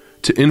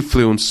to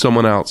influence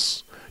someone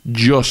else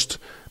just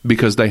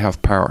because they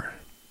have power?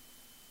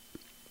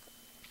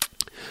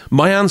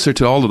 My answer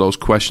to all of those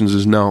questions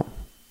is no.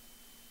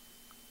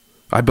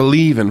 I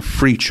believe in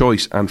free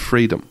choice and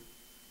freedom.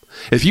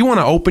 If you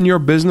want to open your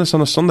business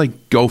on a Sunday,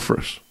 go for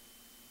it.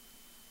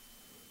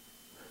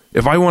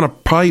 If I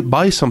want to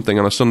buy something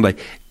on a Sunday,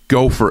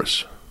 go for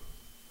it.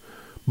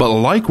 But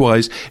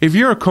likewise, if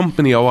you're a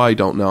company, I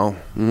don't know,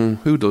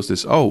 who does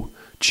this?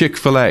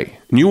 Chick-fil-A,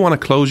 and you want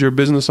to close your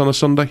business on a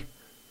Sunday?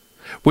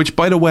 Which,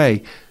 by the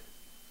way,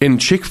 in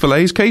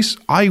Chick-fil-A's case,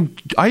 I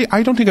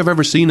don't think I've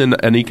ever seen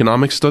an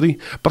economic study,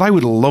 but I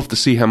would love to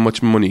see how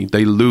much money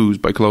they lose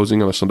by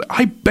closing on a Sunday.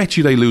 I bet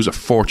you they lose a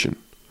fortune.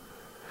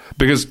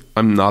 because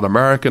I'm not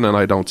American and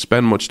I don't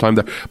spend much time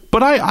there.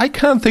 But I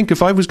can't think,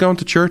 if I was going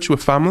to church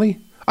with family,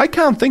 I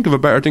can't think of a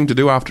better thing to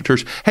do after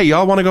church. Hey,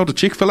 y'all want to go to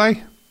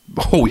Chick-fil-A?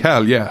 Oh,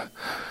 hell yeah.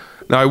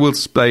 Now, I will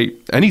say,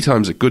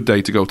 anytime's a good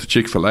day to go to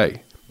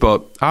Chick-fil-A.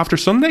 But after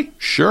Sunday,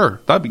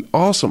 sure, that'd be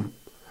awesome.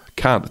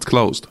 Can't, it's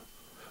closed.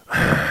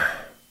 I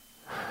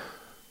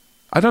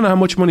don't know how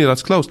much money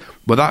that's closed,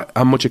 but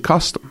how much it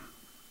costs them.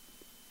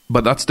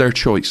 But that's their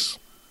choice.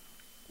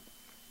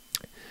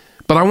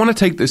 But I want to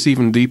take this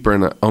even deeper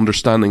in an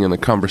understanding and a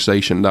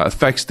conversation that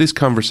affects this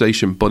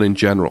conversation, but in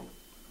general.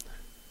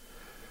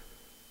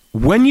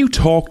 When you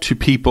talk to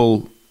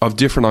people of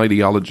different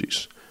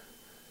ideologies,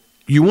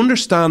 you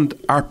understand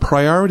our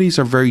priorities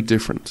are very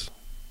different.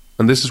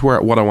 And this is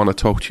what I want to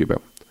talk to you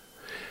about.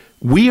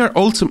 We are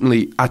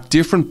ultimately at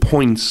different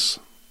points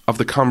of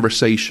the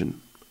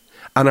conversation,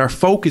 and our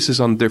focus is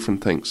on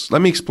different things.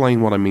 Let me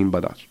explain what I mean by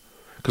that,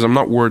 because I'm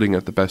not wording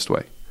it the best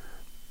way.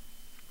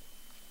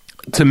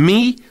 To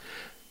me,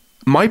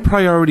 my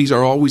priorities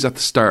are always at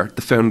the start,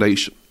 the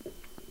foundation.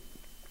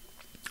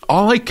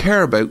 All I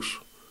care about,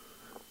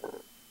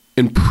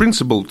 in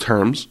principle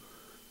terms,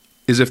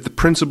 is if the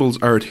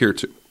principles are adhered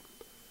to.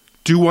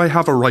 Do I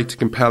have a right to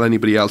compel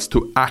anybody else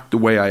to act the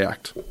way I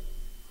act?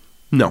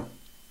 No.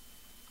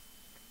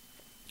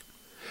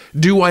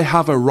 Do I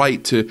have a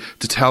right to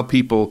tell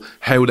people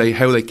how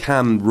they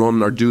can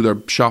run or do their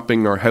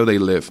shopping or how they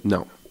live?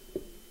 No.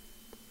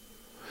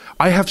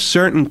 I have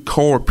certain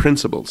core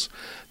principles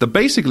that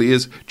basically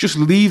is just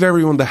leave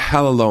everyone the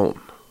hell alone.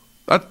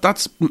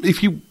 That's,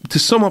 if you, to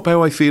sum up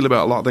how I feel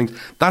about a lot of things,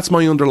 that's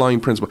my underlying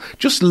principle.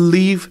 Just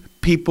leave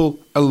people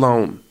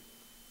alone.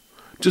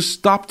 Just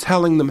stop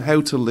telling them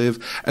how to live,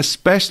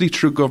 especially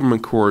through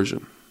government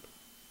coercion.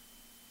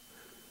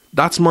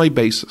 That's my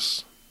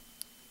basis.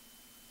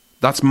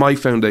 That's my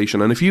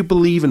foundation. And if you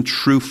believe in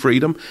true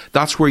freedom,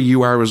 that's where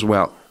you are as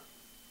well.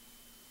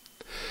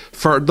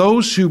 For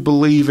those who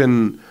believe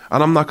in,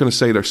 and I'm not going to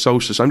say they're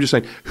socialists, I'm just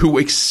saying who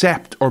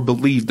accept or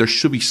believe there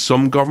should be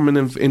some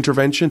government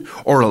intervention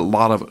or a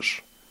lot of it,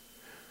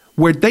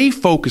 where they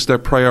focus their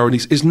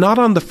priorities is not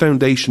on the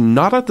foundation,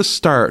 not at the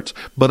start,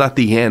 but at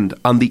the end,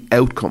 on the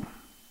outcome.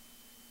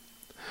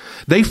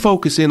 They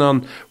focus in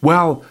on,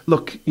 well,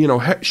 look,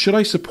 should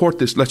I support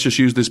this? Let's just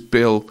use this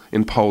bill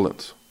in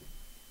Poland.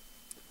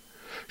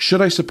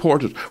 Should I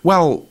support it?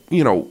 Well,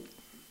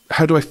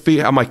 how do I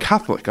feel? Am I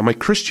Catholic? Am I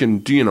Christian?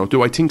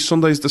 Do I think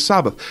Sunday is the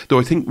Sabbath? Do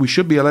I think we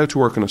should be allowed to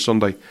work on a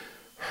Sunday?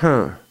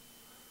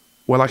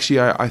 Well,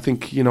 actually, I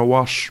think,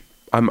 what?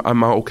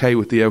 I'm okay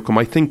with the outcome.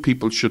 I think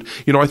people should,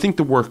 I think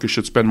the workers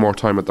should spend more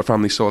time with their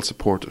family, so I'll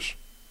support it.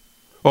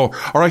 Or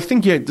I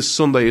think, the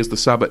Sunday is the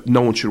Sabbath.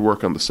 No one should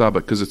work on the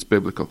Sabbath because it's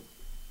biblical.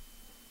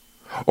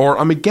 Or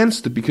I'm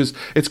against it because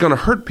it's going to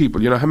hurt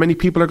people. How many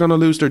people are going to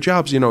lose their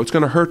jobs? It's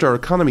going to hurt our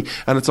economy,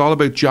 and it's all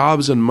about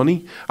jobs and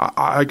money.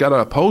 I got to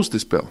oppose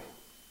this bill.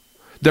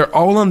 They're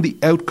all on the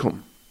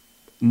outcome,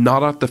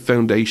 not at the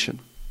foundation.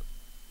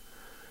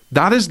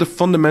 That is the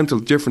fundamental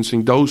difference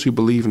between those who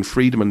believe in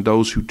freedom and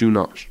those who do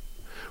not.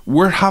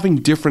 We're having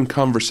different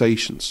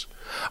conversations.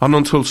 And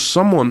until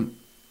someone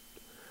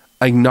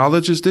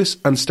acknowledges this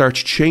and starts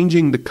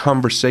changing the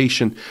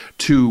conversation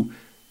to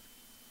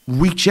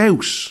reach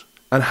out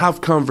and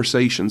have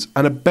conversations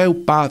and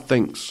about bad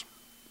things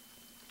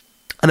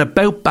and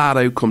about bad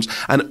outcomes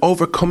and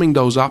overcoming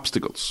those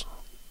obstacles.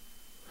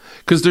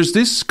 Because there's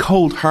this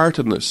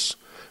cold-heartedness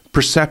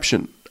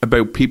perception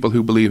about people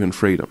who believe in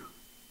freedom.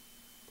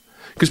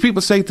 Because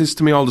people say this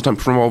to me all the time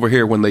from over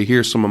here when they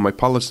hear some of my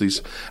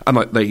policies and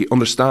they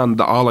understand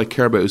that all I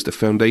care about is the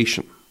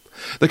foundation.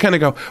 They kind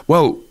of go,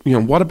 well,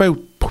 what about,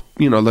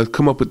 they'll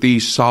come up with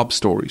these sob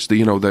stories,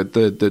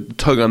 the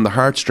tug on the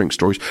heartstring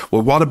stories.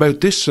 Well, what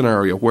about this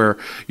scenario where,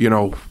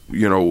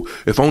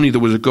 if only there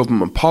was a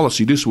government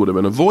policy, this would have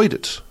been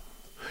avoided.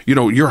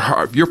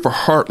 You're for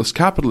heartless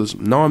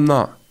capitalism. No, I'm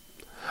not.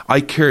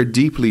 I care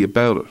deeply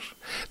about it.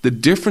 The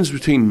difference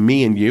between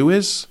me and you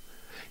is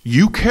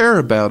you care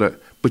about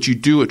it, but you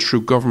do it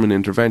through government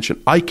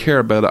intervention. I care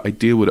about it. I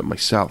deal with it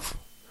myself.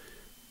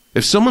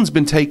 If someone's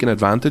been taken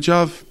advantage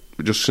of,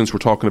 just since we're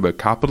talking about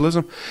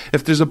capitalism,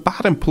 if there's a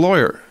bad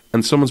employer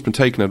and someone's been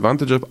taken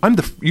advantage of, I'm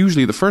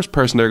usually the first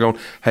person there going,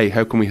 hey,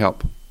 how can we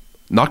help?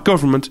 Not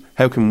government,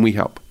 how can we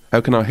help?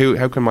 How can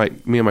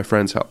me and my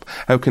friends help?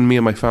 How can me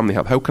and my family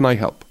help? How can I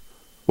help?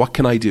 What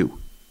can I do?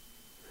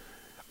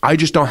 I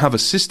just don't have a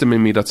system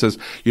in me that says,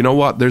 you know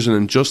what, there's an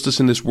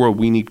injustice in this world,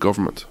 we need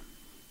government.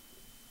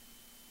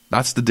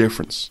 That's the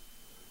difference.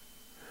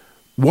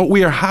 What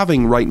we are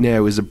having right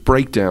now is a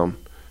breakdown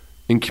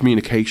in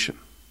communication.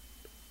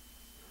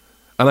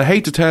 And I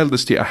hate to tell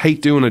this to you, I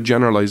hate doing a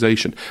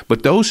generalization,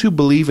 but those who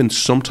believe in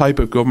some type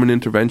of government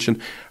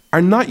intervention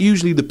are not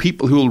usually the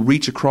people who will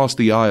reach across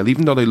the aisle,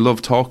 even though they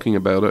love talking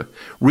about it,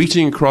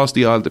 reaching across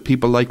the aisle to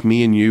people like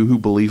me and you who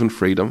believe in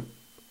freedom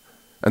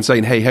and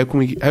saying, hey, how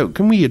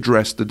can we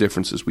address the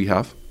differences we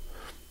have?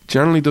 It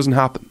generally doesn't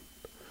happen.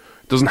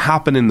 It doesn't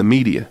happen in the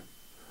media.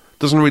 It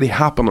doesn't really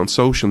happen on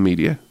social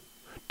media.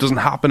 It doesn't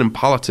happen in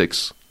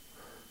politics.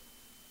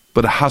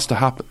 But it has to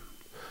happen.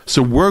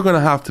 So we're going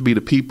to have to be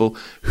the people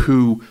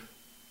who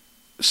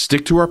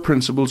stick to our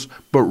principles,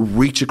 but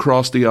reach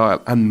across the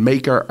aisle and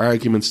make our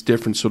arguments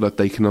different so that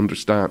they can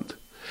understand.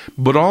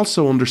 But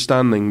also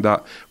understanding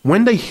that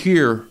when they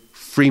hear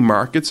free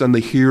markets and they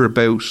hear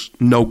about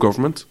no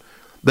government,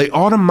 they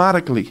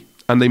automatically,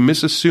 and they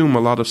misassume a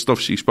lot of stuff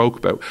she spoke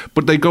about,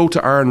 but they go to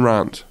Ayn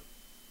Rand.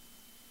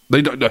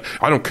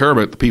 I don't care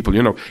about the people,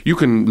 you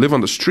can live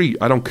on the street,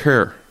 I don't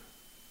care.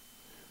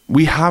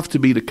 We have to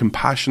be the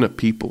compassionate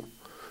people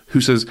who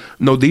says,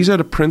 no, these are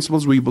the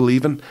principles we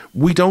believe in.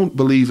 We don't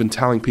believe in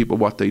telling people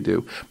what they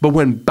do. But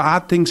when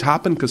bad things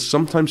happen, because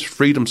sometimes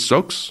freedom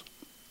sucks,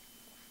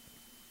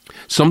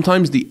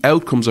 sometimes the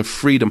outcomes of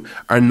freedom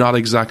are not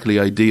exactly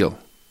ideal.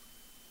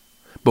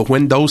 But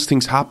when those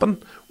things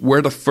happen,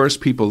 we're the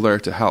first people there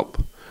to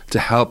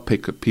help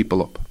pick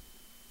people up.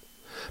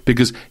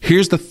 Because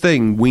here's the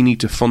thing we need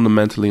to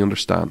fundamentally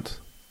understand.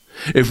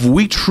 If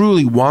we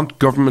truly want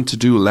government to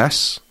do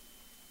less,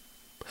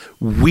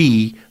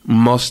 we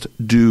must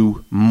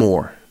do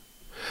more.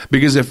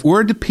 Because if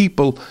we're the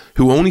people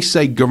who only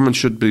say government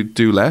should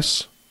do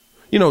less,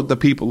 the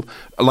people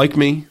like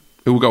me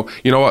who will go,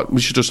 you know what,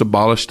 we should just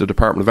abolish the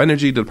Department of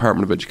Energy, the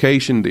Department of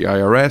Education, the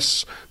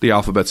IRS, the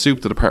alphabet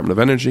soup, the Department of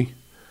Energy.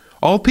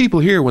 All people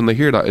hear when they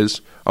hear that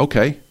is,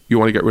 okay, you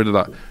want to get rid of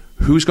that.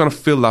 Who's going to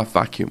fill that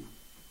vacuum?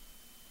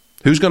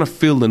 Who's going to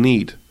fill the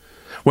need?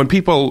 When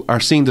people are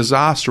seeing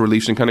disaster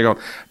relief and kind of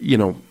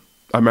going,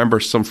 I remember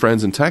some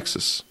friends in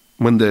Texas,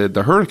 when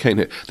the hurricane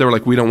hit, they were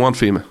like, we don't want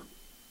FEMA.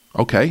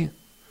 Okay.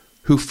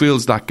 Who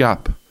fills that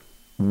gap?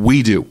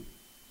 We do.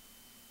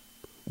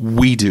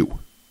 We do.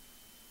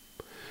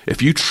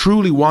 If you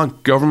truly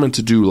want government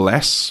to do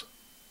less,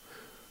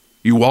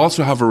 you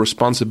also have a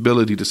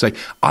responsibility to say,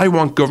 I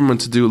want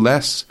government to do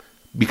less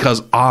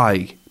because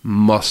I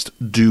must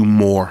do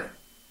more.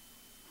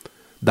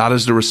 That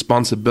is the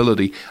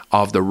responsibility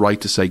of the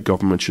right to say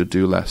government should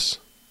do less.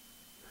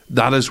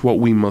 That is what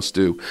we must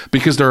do.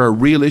 Because there are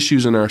real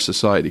issues in our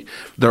society.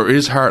 There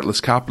is heartless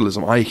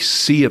capitalism. I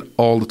see it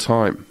all the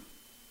time.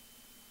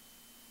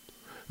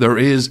 There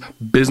is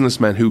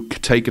businessmen who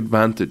take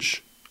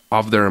advantage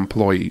of their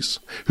employees,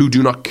 who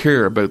do not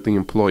care about the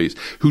employees,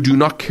 who do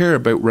not care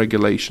about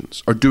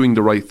regulations or doing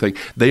the right thing.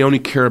 They only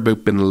care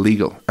about being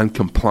legal and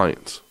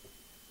compliant.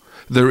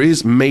 There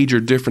is major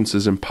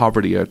differences in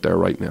poverty out there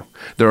right now.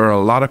 There are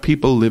a lot of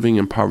people living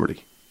in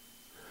poverty.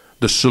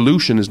 The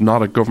solution is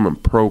not a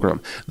government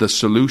program. The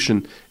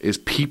solution is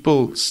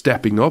people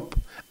stepping up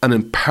and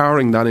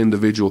empowering that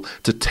individual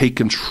to take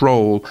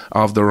control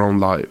of their own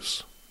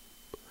lives.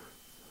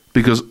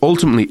 Because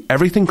ultimately,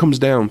 everything comes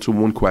down to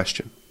one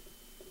question.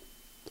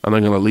 And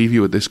I'm going to leave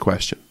you with this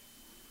question.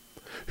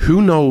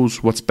 Who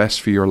knows what's best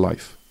for your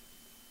life?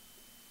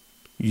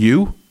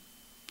 You?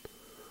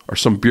 Or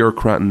some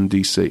bureaucrat in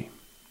DC?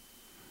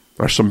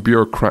 Or some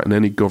bureaucrat in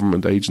any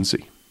government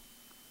agency?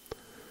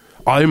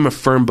 I'm a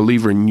firm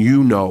believer in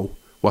you know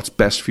what's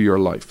best for your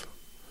life,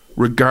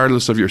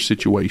 regardless of your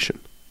situation.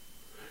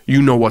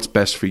 You know what's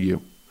best for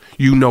you.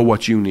 You know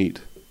what you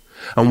need.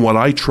 And what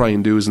I try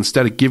and do is,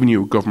 instead of giving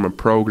you a government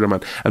program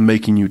and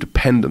making you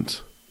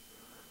dependent,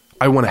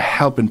 I want to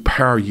help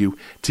empower you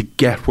to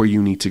get where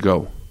you need to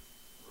go.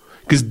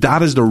 Because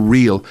that is the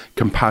real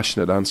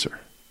compassionate answer.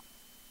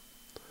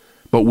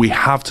 But we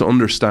have to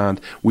understand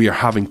we are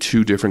having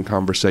two different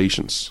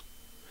conversations.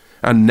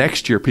 And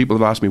next year, people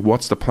have asked me,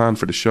 what's the plan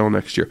for the show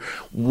next year?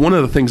 One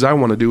of the things I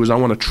want to do is I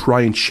want to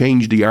try and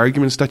change the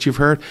arguments that you've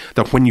heard,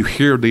 that when you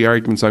hear the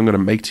arguments I'm going to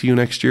make to you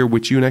next year,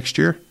 with you next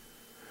year,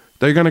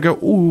 they're going to go,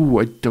 ooh,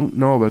 I don't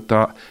know about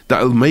that.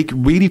 That'll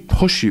really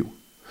push you.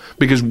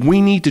 Because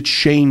we need to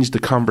change the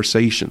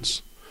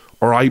conversations.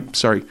 I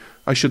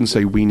shouldn't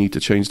say we need to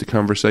change the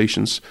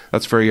conversations.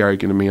 That's very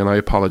arrogant of me, and I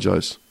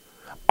apologize.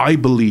 I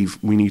believe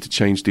we need to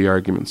change the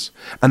arguments.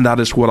 And that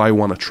is what I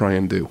want to try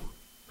and do.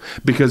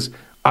 Because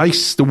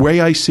the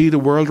way I see the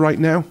world right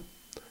now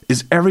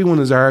is everyone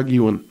is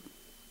arguing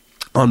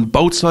on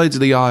both sides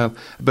of the aisle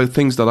about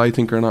things that I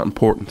think are not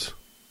important.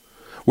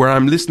 Where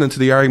I'm listening to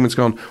the arguments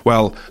going,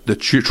 well, the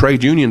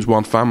trade unions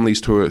want families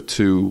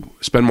to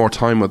spend more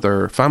time with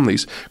their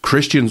families.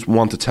 Christians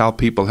want to tell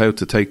people how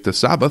to take the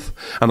Sabbath.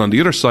 And on the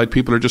other side,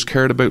 people are just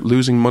cared about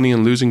losing money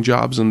and losing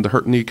jobs and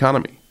hurting the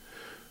economy.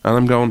 And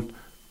I'm going,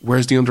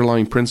 where's the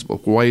underlying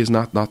principle? Why is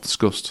that not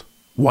discussed?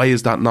 Why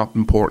is that not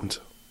important?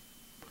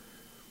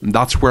 And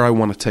that's where I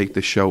want to take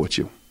this show with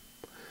you.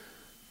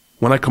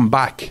 When I come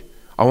back,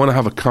 I want to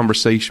have a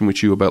conversation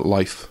with you about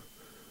life.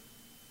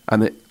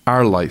 And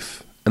our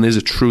life. And is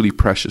it truly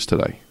precious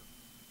today?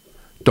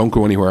 Don't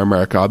go anywhere,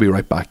 America. I'll be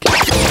right back.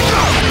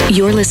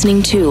 You're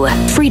listening to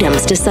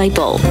Freedom's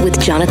Disciple with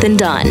Jonathan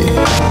Dunn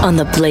on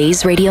the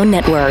Blaze Radio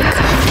Network.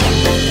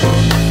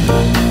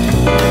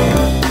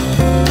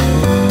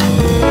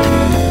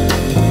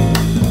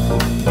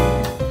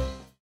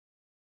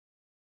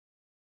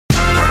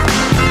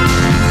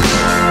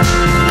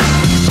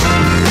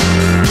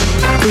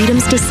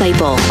 Freedom's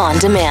Disciple on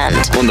demand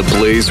on the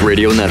Blaze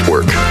Radio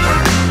Network.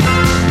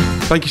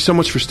 Thank you so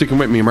much for sticking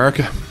with me,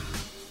 America.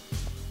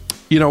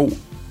 You know,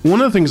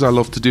 one of the things I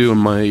love to do in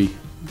my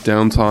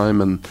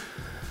downtime, and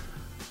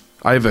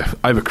I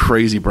have a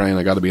crazy brain,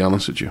 I got to be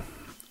honest with you.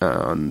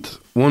 And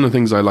one of the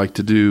things I like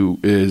to do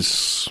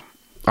is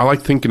I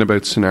like thinking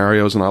about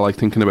scenarios, and I like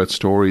thinking about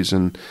stories,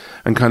 and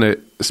kind of,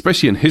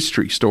 especially in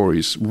history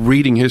stories,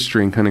 reading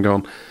history and kind of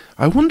going,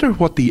 I wonder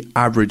what the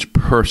average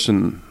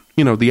person,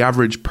 the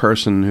average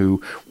person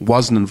who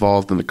wasn't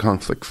involved in the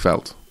conflict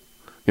felt.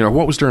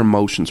 What was their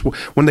emotions?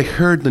 When they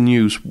heard the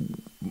news,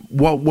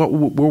 what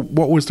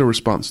was their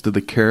response? Did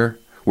they care?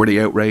 Were they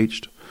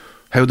outraged?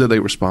 How did they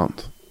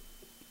respond?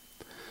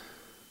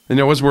 And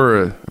as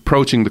we're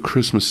approaching the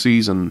Christmas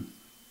season,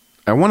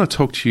 I want to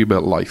talk to you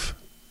about life.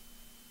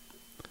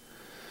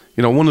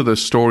 One of the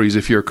stories,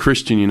 if you're a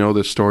Christian, you know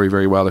this story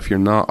very well. If you're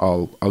not,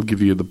 I'll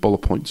give you the bullet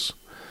points.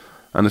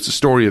 And it's a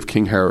story of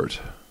King Herod.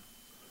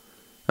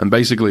 And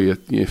basically,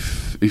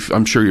 if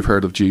I'm sure you've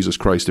heard of Jesus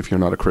Christ if you're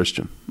not a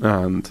Christian.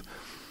 And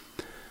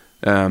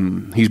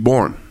he's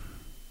born.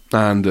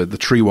 And the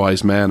three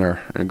wise men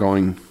are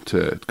going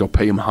to go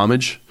pay him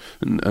homage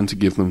and to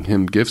give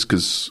him gifts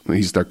because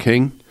he's their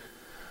king.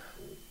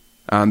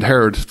 And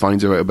Herod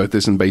finds out about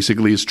this and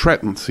basically is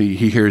threatened. He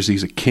hears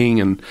he's a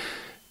king, and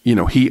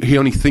he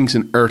only thinks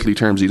in earthly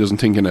terms. He doesn't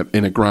think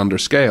in a grander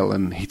scale.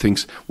 And he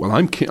thinks, well,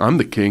 I'm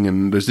the king,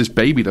 and there's this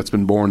baby that's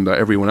been born that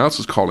everyone else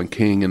is calling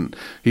king, and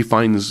he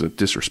finds it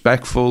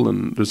disrespectful.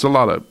 And there's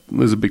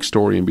a big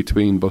story in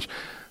between. But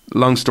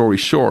long story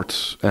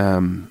short,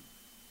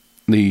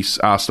 he's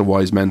asked the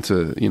wise men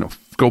to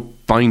go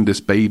find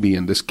this baby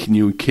and this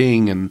new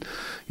king, and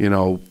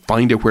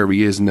find out where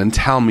he is, and then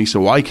tell me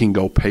so I can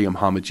go pay him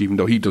homage, even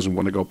though he doesn't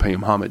want to go pay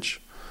him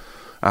homage.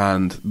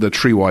 And the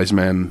three wise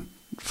men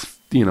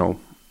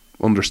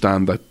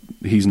understand that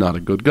he's not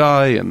a good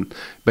guy, and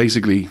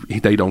basically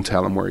they don't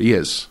tell him where he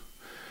is.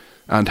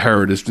 And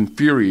Herod is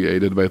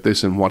infuriated about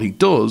this, and what he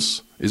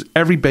does is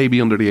every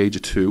baby under the age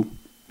of 2,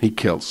 he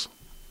kills.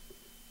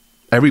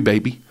 Every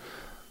baby.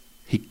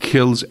 He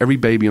kills every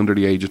baby under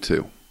the age of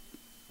 2.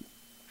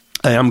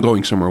 I am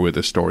going somewhere with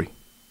this story.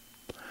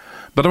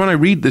 But when I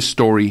read this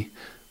story,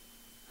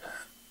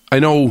 I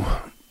know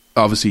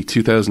obviously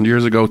 2,000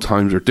 years ago,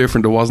 times are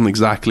different. It wasn't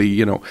exactly,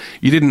 you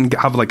didn't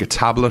have like a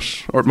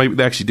tablet, or maybe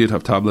they actually did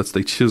have tablets.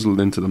 They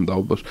chiseled into them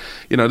though, but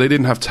they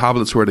didn't have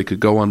tablets where they could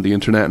go on the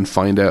internet and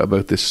find out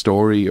about this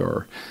story,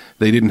 or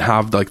they didn't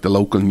have like the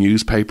local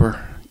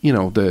newspaper,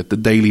 the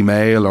Daily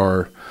Mail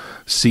or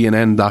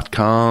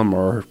CNN.com,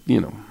 or,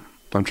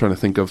 I'm trying to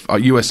think of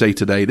USA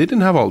Today. They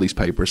didn't have all these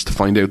papers to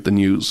find out the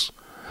news.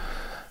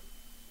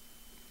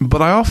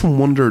 But I often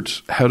wondered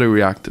how they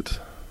reacted.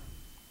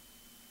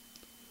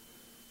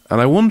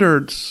 And I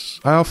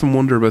often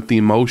wonder about the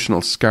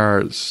emotional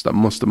scars that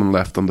must have been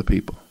left on the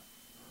people.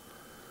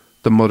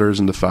 The mothers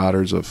and the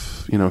fathers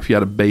of, if you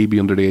had a baby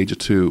under the age of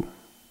 2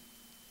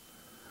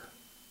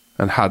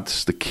 and had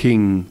the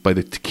king, by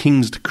the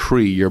king's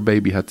decree, your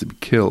baby had to be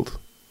killed.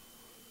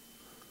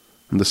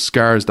 And the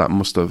scars that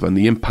must have, and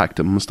the impact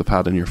it must have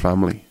had on your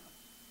family.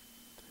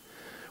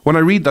 When I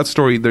read that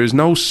story, there's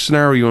no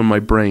scenario in my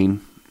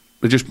brain.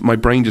 There's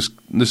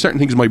certain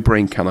things my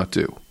brain cannot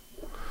do.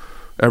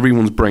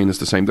 Everyone's brain is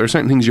the same. There are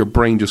certain things your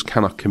brain just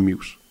cannot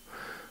commute.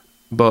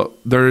 But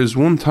there is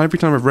one time, every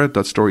time I've read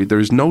that story, there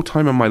is no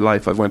time in my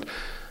life I've went,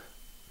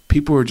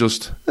 people were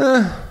just,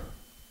 people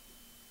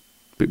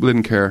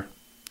didn't care.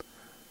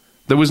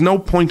 There was no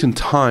point in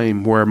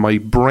time where my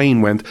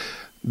brain went,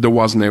 there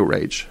was an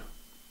outrage.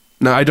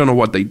 Now, I don't know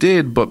what they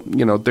did, but,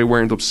 they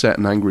weren't upset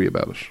and angry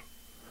about it.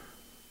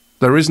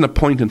 There isn't a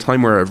point in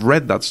time where I've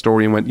read that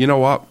story and went, you know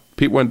what?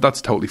 People went,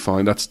 that's totally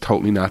fine. That's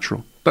totally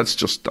natural. That's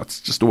just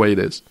the way it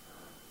is.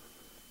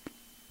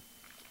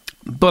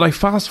 But I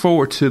fast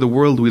forward to the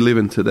world we live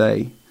in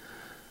today.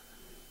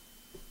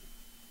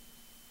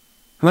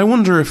 And I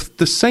wonder if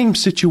the same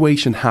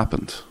situation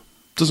happened.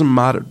 Doesn't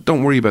matter.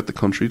 Don't worry about the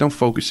country. Don't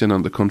focus in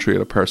on the country or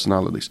the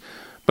personalities.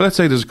 But let's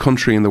say there's a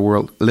country in the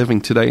world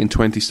living today in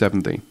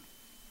 2017.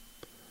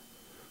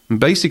 And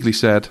basically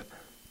said,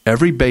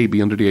 every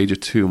baby under the age of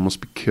 2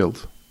 must be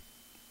killed.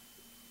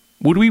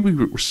 Would we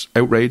be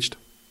outraged?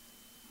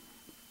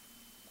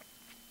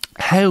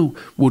 How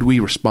would we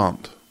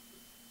respond?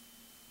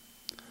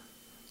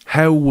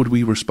 How would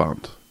we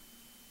respond?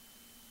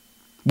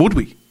 Would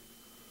we?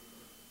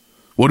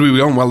 Would we be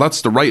going, well,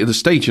 that's the right of the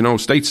state,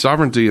 state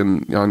sovereignty,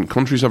 and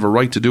countries have a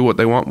right to do what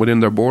they want within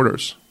their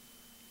borders?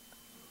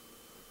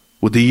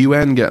 Would the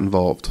UN get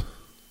involved?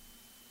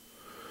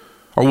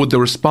 Or would the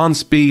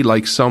response be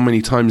like so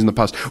many times in the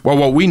past, well,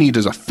 what we need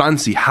is a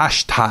fancy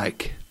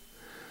hashtag.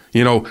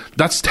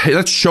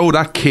 Let's show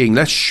that king,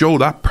 let's show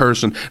that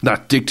person,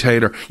 that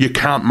dictator, you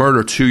can't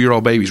murder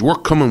 2-year-old babies. We're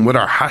coming with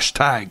our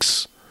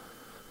hashtags.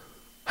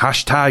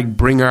 Hashtag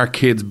bring our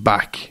kids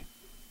back.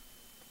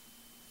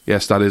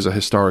 Yes, that is a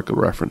historical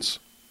reference.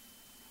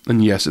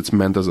 And yes, it's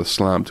meant as a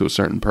slam to a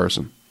certain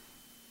person.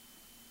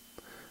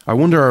 I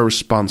wonder our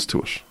response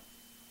to it.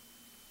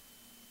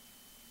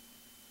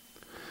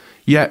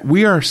 Yet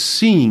we are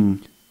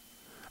seeing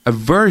a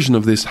version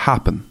of this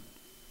happen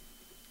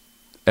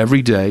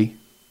every day,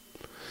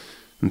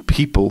 and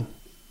people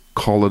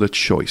call it a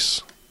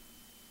choice.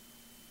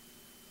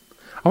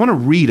 I want to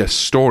read a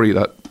story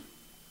that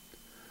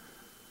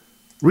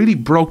really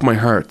broke my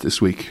heart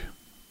this week.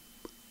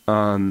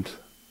 And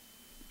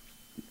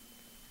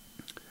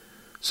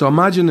so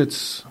imagine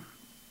it's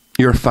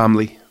your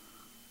family.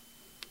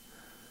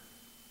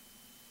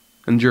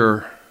 And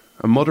you're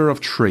a mother of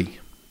 3.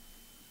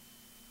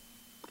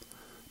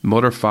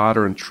 Mother,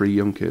 father, and 3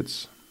 young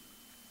kids.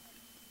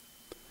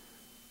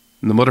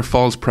 And the mother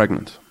falls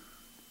pregnant.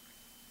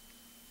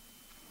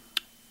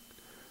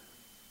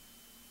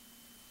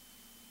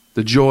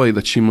 The joy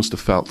that she must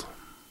have felt.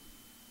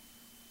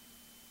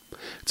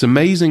 It's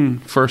amazing,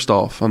 first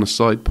off, on a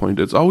side point,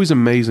 it's always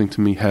amazing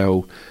to me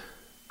how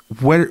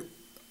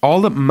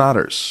all that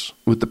matters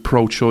with the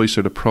pro-choice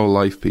or the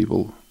pro-life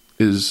people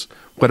is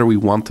whether we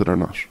want it or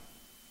not.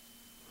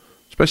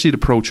 Especially the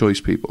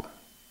pro-choice people.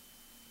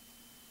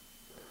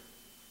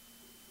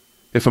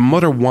 If a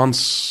mother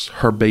wants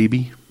her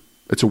baby,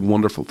 it's a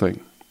wonderful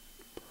thing.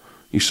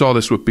 You saw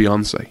this with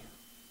Beyonce.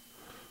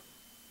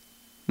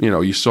 You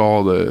know, you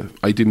saw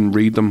I didn't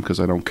read them because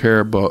I don't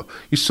care, but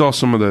you saw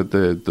some of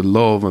the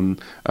love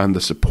and the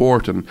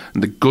support and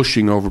the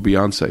gushing over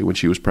Beyonce when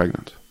she was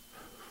pregnant.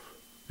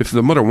 If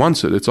the mother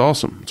wants it, it's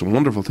awesome. It's a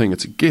wonderful thing.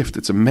 It's a gift.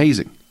 It's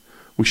amazing.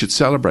 We should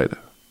celebrate it.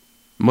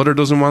 Mother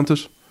doesn't want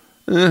it?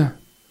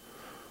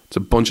 It's a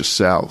bunch of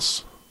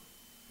cells.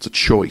 It's a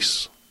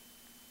choice.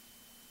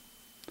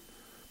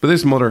 But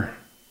this mother,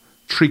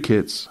 3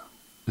 kids,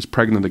 is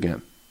pregnant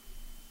again.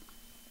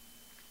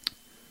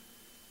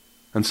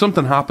 And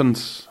something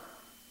happened,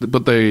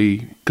 but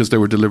because they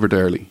were delivered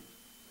early.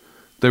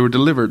 They were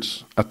delivered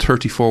at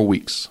 34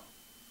 weeks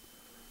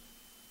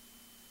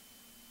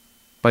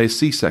by a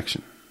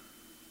C-section.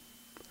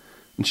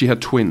 And she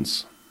had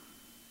twins.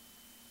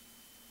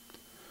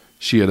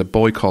 She had a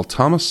boy called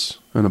Thomas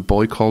and a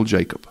boy called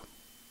Jacob.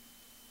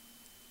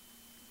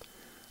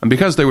 And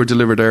because they were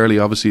delivered early,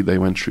 obviously they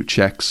went through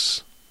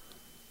checks.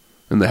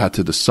 And they had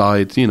to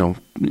decide,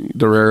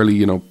 they're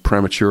early,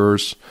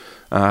 prematures.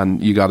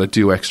 And you got to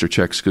do extra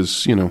checks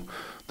because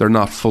they're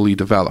not fully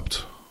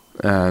developed,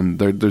 and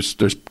there's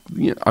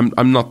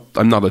I'm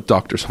not a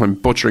doctor, so I'm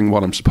butchering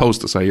what I'm supposed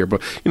to say here,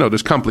 but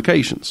there's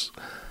complications.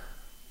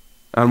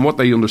 And what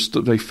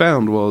they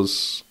found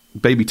was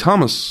baby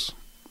Thomas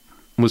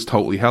was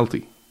totally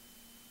healthy.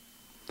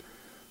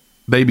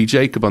 Baby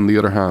Jacob, on the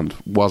other hand,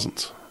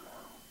 wasn't.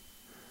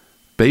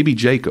 Baby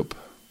Jacob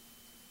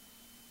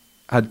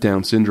had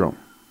Down syndrome.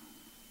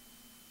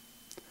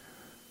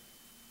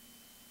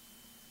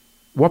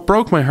 What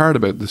broke my heart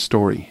about this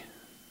story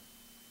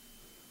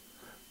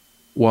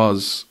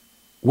was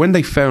when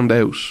they found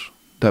out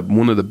that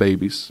one of the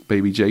babies,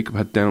 baby Jacob,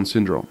 had Down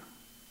syndrome.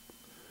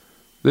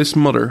 This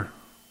mother,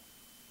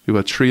 who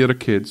had 3 other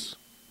kids,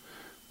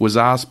 was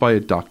asked by a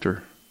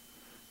doctor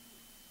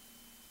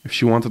if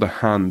she wanted to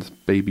hand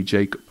baby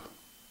Jacob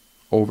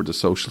over to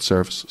social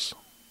services.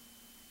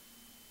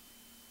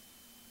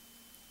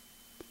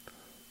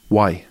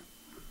 Why?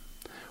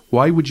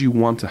 Why would you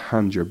want to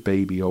hand your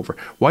baby over?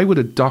 Why would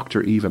a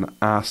doctor even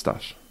ask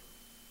that?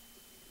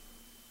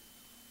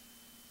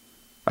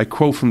 I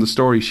quote from the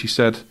story, she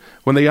said,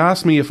 "When they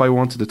asked me if I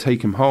wanted to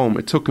take him home,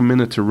 it took a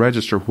minute to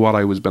register what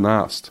I was being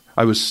asked.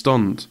 I was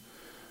stunned.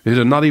 It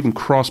had not even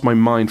crossed my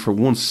mind for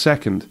 1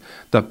 second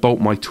that both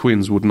my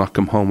twins would not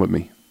come home with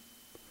me.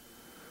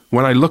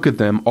 When I look at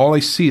them, all I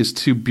see is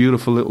 2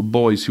 beautiful little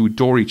boys who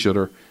adore each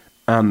other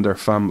and their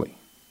family."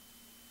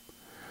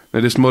 Now,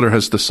 this mother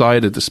has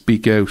decided to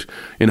speak out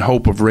in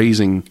hope of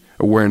raising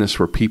awareness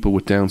for people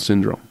with Down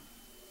syndrome.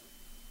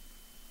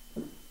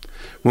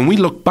 When we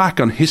look back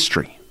on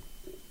history,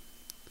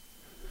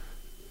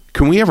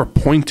 can we ever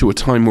point to a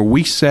time where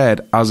we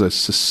said as a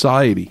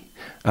society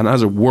and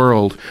as a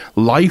world,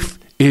 life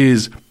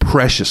is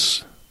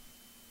precious?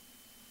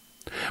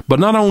 But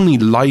not only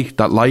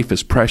life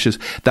is precious,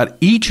 that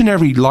each and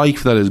every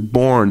life that is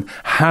born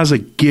has a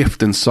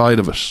gift inside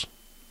of it.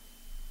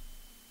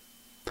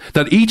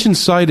 That each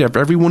inside of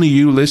every one of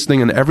you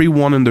listening and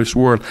everyone in this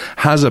world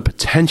has a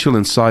potential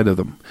inside of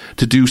them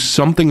to do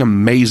something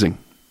amazing.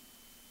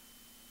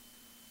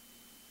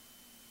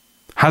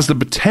 Has the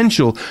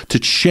potential to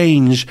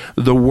change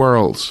the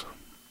world.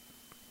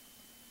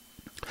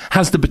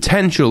 Has the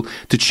potential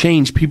to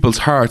change people's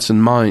hearts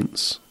and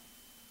minds.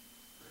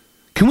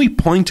 Can we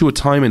point to a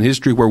time in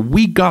history where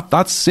we got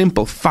that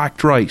simple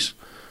fact right?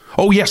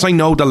 Oh yes, I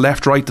know the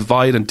left-right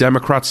divide and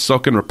Democrats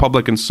suck and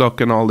Republicans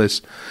suck and all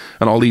this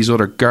and all these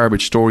other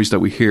garbage stories that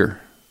we hear.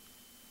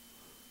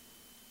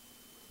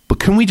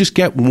 But can we just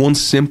get one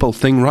simple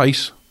thing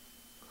right?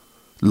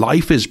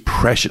 Life is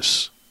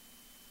precious.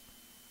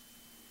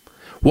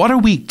 What are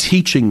we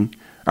teaching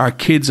our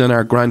kids and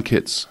our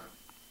grandkids?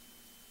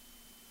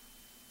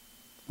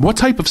 What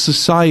type of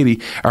society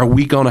are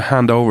we going to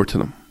hand over to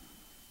them?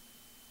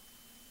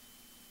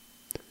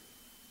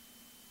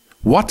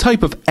 What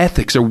type of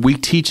ethics are we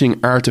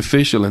teaching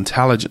artificial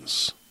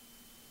intelligence?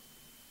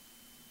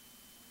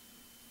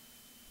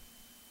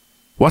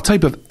 What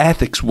type of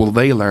ethics will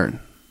they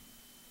learn?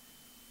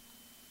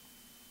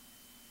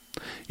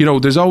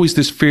 There's always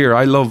this fear.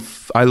 I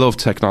love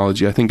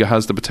technology. I think it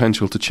has the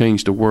potential to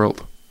change the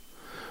world.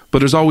 But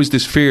there's always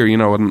this fear,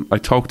 and I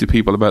talk to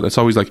people about it. It's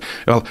always like,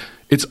 well,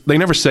 they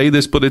never say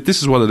this, but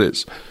this is what it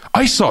is.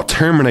 I saw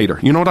Terminator.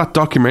 You know that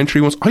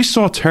documentary once? I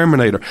saw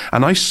Terminator,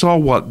 and I saw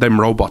what them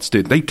robots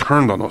did. They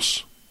turned on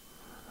us.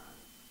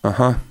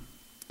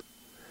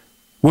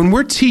 When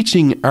we're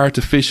teaching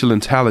artificial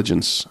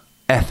intelligence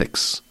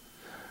ethics,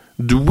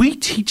 do we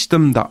teach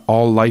them that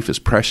all life is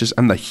precious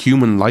and that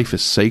human life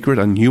is sacred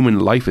and human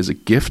life is a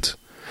gift?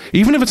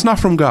 Even if it's not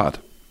from God.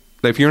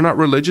 If you're not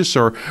religious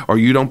or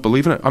you don't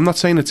believe in it, I'm not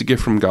saying it's a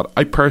gift from God.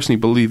 I personally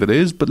believe it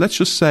is, but let's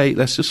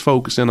just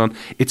focus in on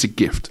it's a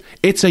gift.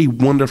 It's a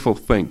wonderful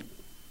thing.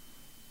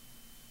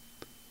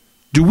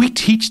 Do we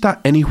teach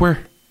that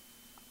anywhere?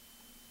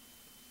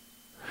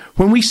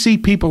 When we see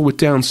people with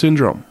Down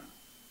syndrome,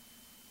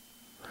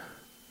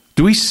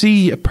 do we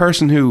see a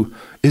person who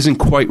isn't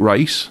quite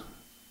right?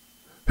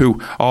 Who,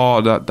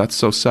 that's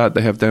so sad,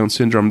 they have Down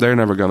syndrome, they're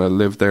never going to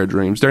live their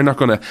dreams. They're not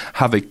going to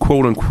have a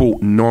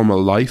quote-unquote normal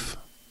life.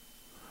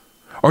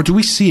 Or do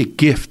we see a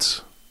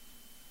gift?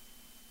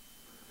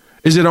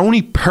 Is it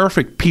only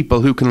perfect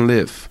people who can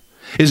live?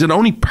 Is it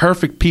only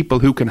perfect people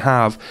who can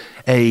have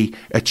a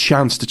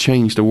chance to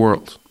change the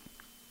world?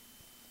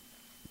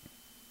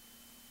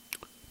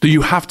 Do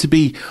you have to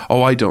be,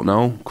 I don't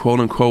know,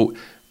 quote-unquote,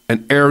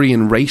 an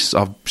Aryan race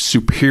of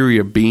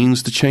superior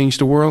beings to change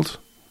the world?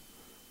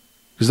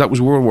 Because that was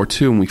World War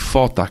II and we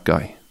fought that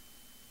guy.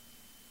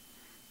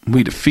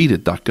 We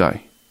defeated that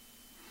guy.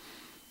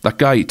 That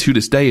guy, to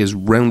this day, is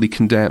roundly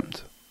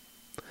condemned.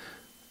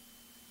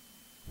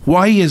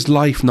 Why is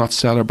life not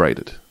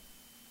celebrated?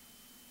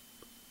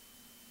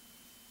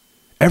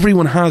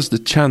 Everyone has the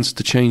chance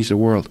to change the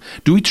world.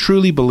 Do we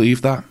truly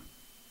believe that?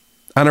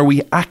 And are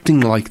we acting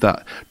like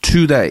that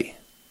today?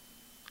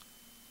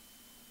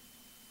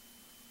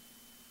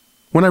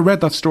 When I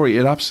read that story,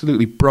 it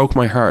absolutely broke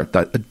my heart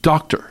that a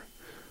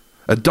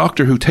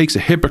doctor who takes a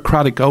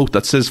Hippocratic oath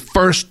that says,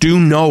 first do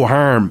no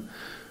harm.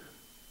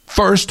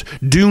 First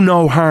do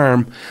no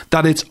harm.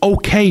 That it's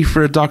okay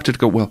for a doctor to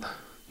go, well,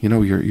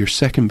 your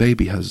second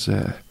baby has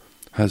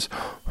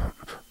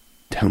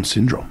Down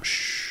syndrome.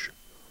 Shh.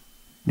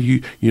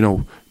 You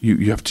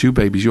have 2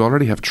 babies. You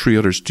already have 3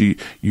 others.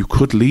 You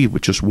could leave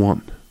with just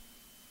 1.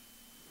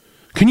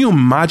 Can you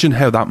imagine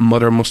how that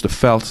mother must have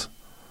felt?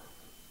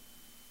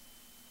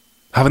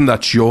 Having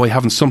that joy,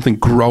 having something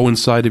grow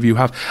inside of you,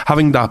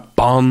 having that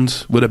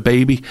bond with a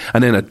baby,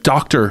 and then a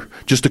doctor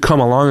just to come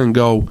along and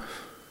go,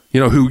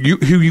 who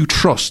you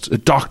trust, a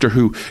doctor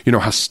who,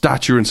 has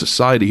stature in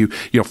society,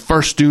 who,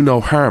 first do no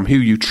harm, who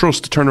you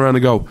trust to turn around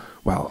and go,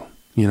 well,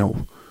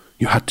 you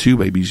had 2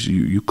 babies,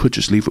 you could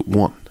just leave with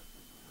 1.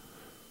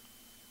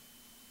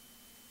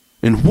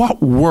 In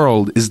what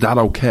world is that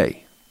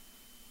okay?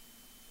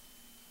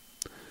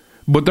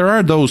 But there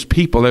are those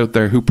people out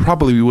there who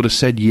probably would have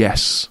said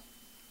yes.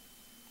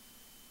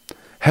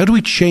 How do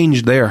we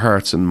change their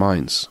hearts and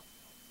minds?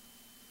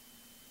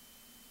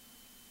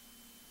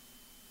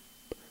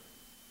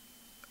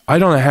 I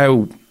don't know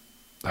how.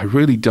 I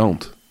really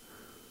don't.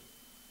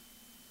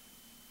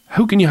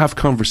 How can you have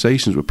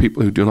conversations with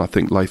people who do not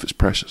think life is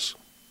precious?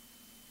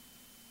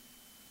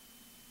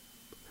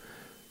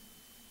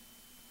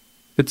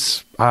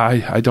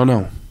 I don't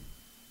know.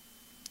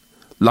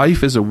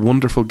 Life is a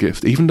wonderful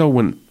gift, even though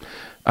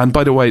and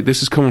by the way,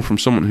 this is coming from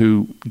someone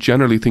who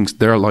generally thinks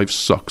their life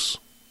sucks.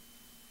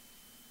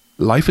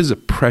 Life is a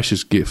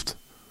precious gift.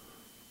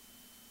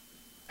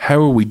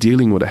 How are we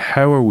dealing with it?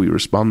 How are we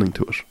responding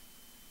to it?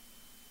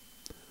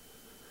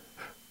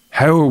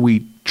 How are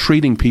we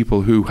treating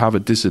people who have a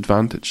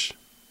disadvantage?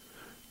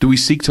 Do we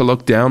seek to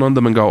look down on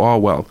them and go, oh,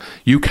 well,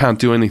 you can't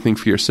do anything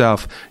for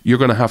yourself. You're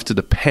going to have to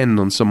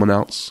depend on someone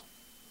else.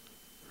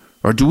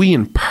 Or do we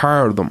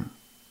empower them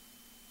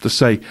to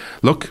say,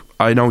 look,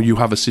 I know you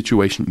have a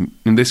situation.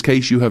 In this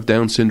case, you have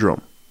Down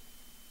syndrome.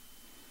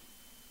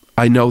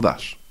 I know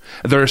that.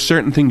 There are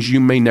certain things you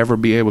may never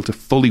be able to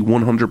fully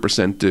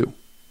 100% do.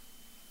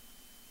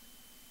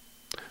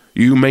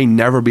 You may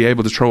never be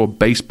able to throw a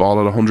baseball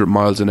at 100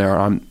 miles an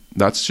hour.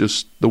 That's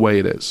just the way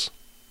it is.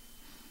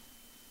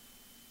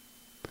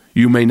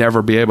 You may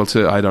never be able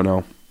to, I don't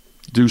know,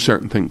 do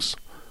certain things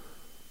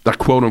that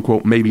quote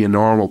unquote maybe a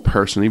normal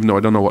person, even though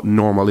I don't know what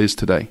normal is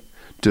today,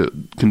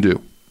 can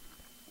do.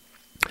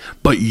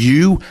 But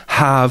you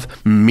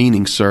have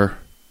meaning, sir.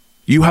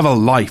 You have a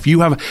life.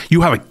 You have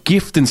a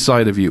gift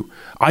inside of you.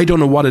 I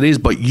don't know what it is,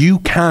 but you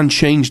can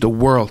change the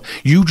world.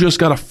 You just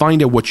got to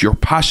find out what you're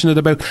passionate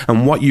about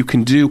and what you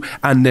can do,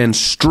 and then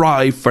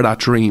strive for that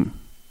dream.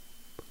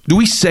 Do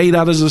we say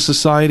that as a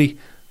society?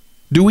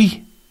 Do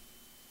we?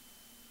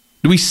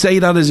 Do we say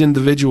that as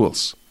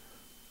individuals?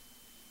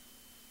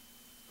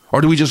 Or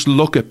do we just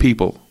look at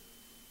people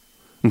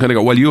and kind of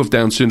go, well, you have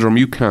Down syndrome,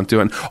 you can't do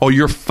it. And, oh,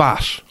 you're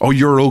fat. Oh,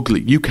 you're ugly.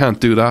 You can't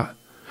do that.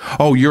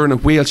 Oh, you're in a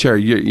wheelchair.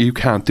 You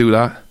can't do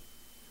that.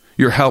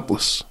 You're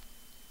helpless.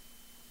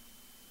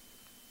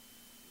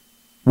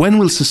 When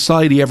will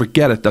society ever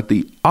get it that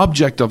the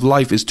object of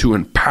life is to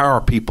empower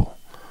people?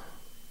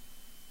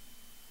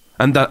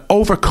 And that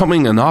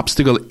overcoming an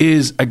obstacle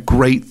is a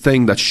great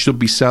thing that should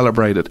be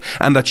celebrated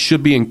and that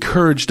should be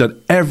encouraged at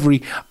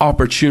every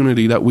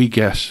opportunity that we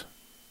get.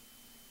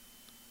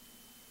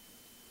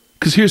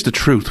 Because here's the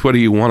truth, whether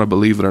you want to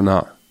believe it or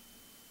not.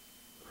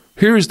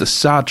 Here is the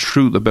sad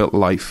truth about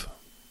life.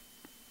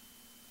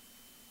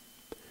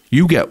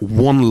 You get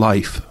one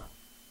life.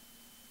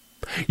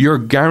 You're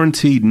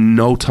guaranteed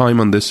no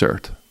time on this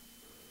earth.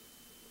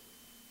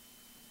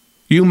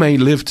 You may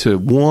live to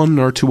 1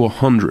 or to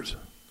 100.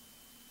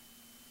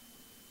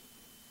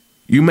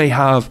 You may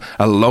have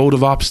a load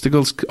of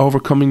obstacles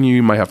overcoming you.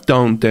 You might have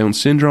Down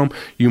syndrome.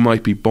 You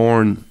might be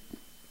born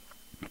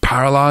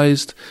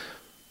paralyzed.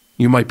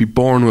 You might be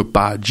born with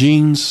bad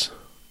genes.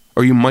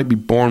 Or you might be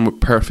born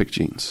with perfect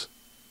genes.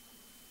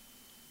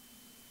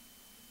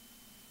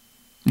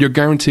 You're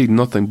guaranteed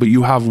nothing, but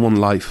you have one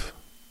life.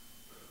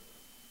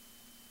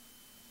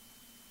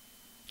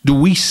 Do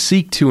we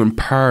seek to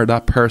empower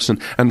that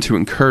person and to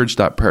encourage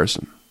that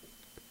person?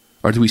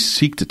 Or do we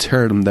seek to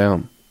tear them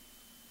down?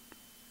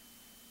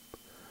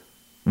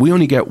 We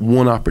only get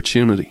one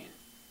opportunity.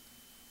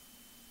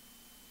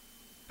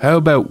 How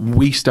about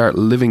we start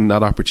living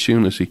that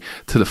opportunity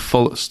to the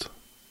fullest?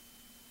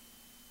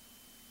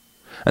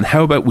 And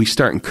how about we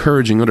start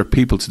encouraging other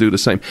people to do the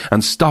same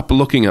and stop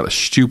looking at a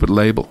stupid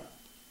label?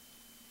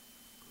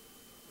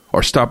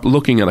 Or stop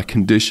looking at a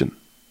condition?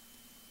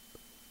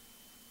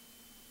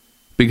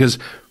 Because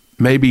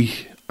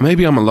maybe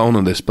I'm alone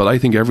on this, but I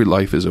think every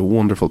life is a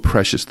wonderful,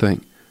 precious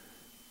thing.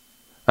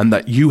 And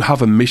that you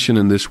have a mission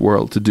in this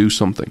world to do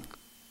something.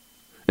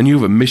 And you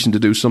have a mission to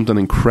do something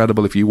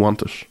incredible if you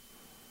want it.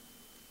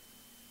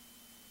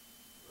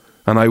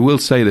 And I will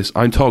say this,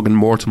 I'm talking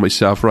more to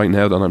myself right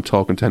now than I'm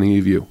talking to any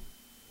of you.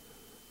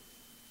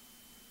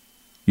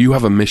 You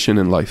have a mission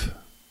in life.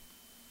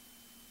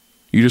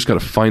 You just got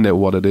to find out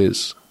what it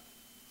is.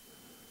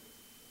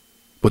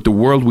 But the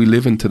world we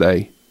live in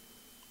today,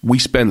 we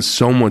spend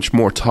so much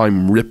more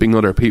time ripping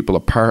other people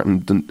apart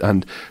and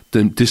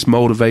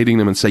dismotivating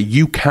them and say,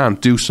 you can't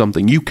do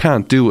something, you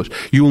can't do it,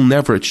 you'll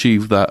never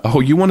achieve that. Oh,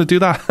 you want to do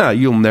that?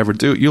 You'll never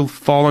do it, you'll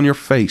fall on your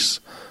face.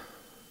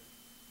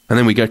 And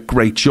then we get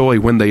great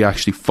joy when they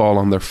actually fall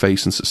on their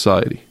face in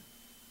society.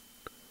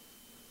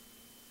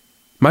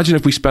 Imagine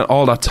if we spent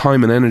all that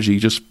time and energy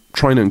just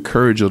trying to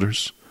encourage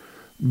others,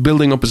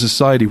 building up a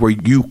society where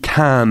you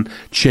can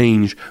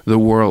change the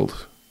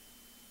world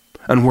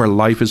and where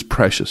life is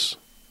precious.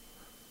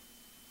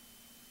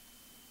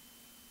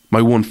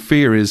 My one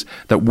fear is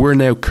that we're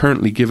now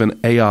currently given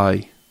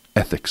AI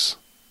ethics.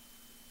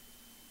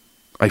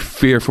 I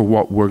fear for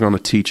what we're going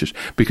to teach it,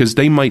 because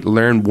they might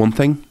learn one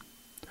thing,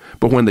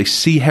 but when they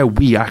see how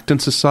we act in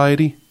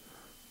society,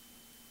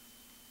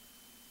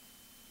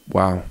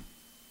 wow,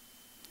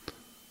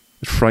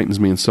 it frightens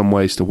me in some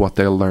ways to what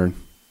they'll learn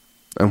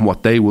and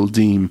what they will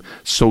deem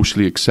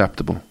socially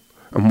acceptable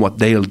and what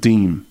they'll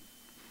deem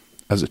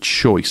as a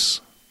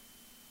choice.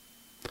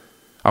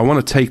 I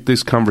want to take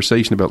this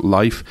conversation about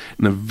life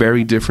in a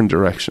very different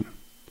direction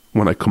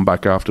when I come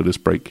back after this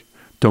break.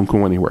 Don't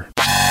go anywhere.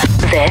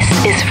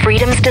 This is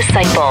Freedom's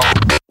Disciple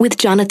with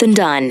Jonathan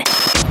Dunn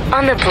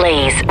on the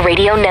Blaze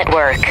Radio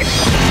Network.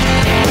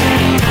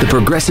 The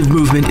progressive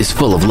movement is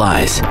full of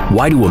lies.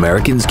 Why do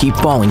Americans keep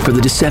falling for the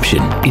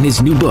deception? In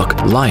his new book,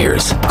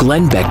 Liars,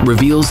 Glenn Beck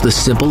reveals the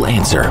simple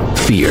answer: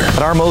 fear.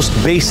 At our most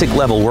basic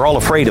level, we're all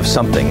afraid of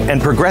something,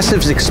 and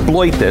progressives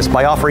exploit this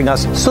by offering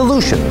us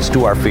solutions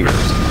to our fears.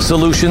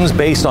 Solutions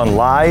based on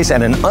lies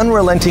and an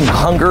unrelenting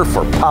hunger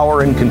for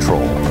power and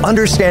control.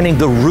 Understanding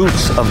the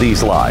roots of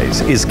these lies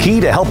is key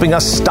to helping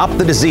us stop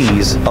the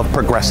disease of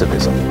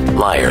progressivism.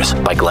 Liars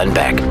by Glenn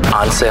Beck.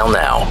 On sale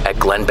now at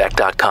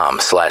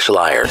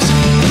glennbeck.com/liars.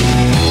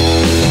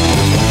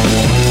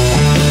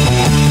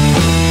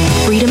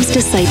 Freedom's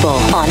Disciple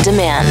on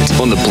demand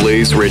on the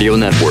Blaze Radio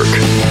Network.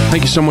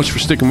 Thank you so much for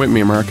sticking with me,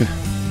 America.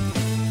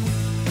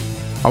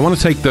 I want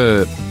to take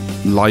the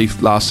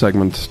last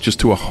segment just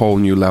to a whole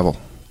new level.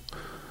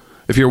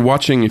 If you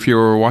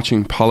were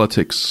watching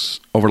politics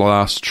over the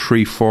last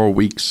 3-4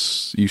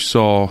 weeks, you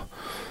saw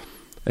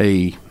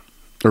a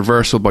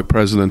reversal by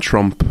President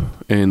Trump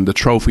in the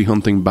trophy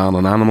hunting ban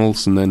on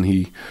animals, and then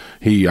he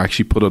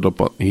actually put it up.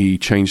 He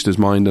changed his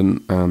mind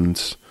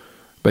and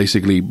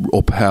basically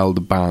upheld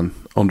the ban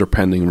under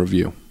pending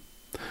review.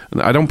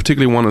 And I don't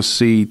particularly want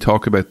to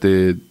talk about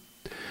the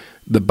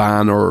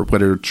ban or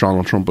whether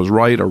Donald Trump was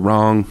right or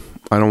wrong.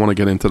 I don't want to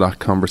get into that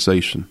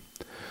conversation,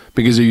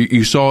 because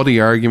you saw the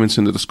arguments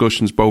and the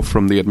discussions both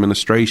from the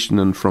administration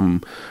and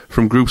from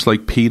groups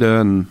like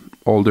PETA and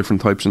all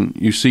different types, and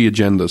you see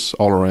agendas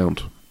all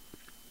around.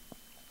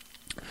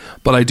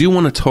 But I do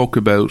want to talk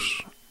about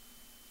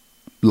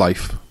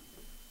life,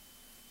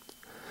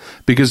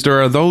 because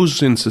there are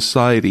those in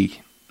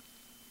society,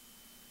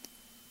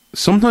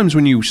 sometimes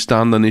when you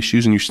stand on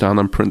issues and you stand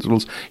on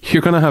principles,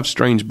 you're going to have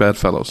strange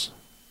bedfellows.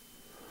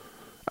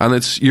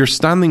 And you're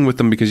standing with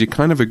them because you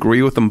kind of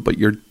agree with them, but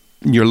you're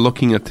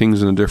looking at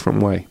things in a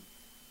different way.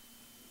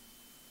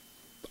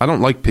 I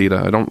don't like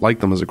PETA. I don't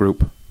like them as a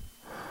group.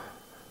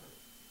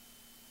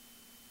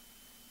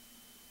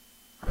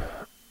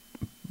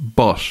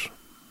 But,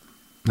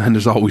 and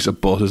there's always a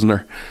but, isn't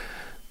there?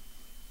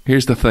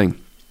 Here's the thing.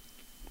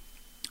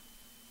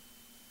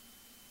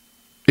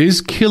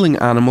 Is killing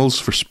animals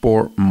for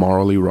sport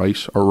morally right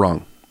or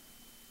wrong?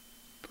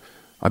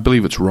 I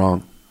believe it's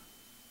wrong.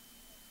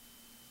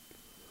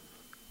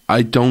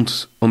 I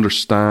don't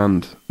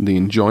understand the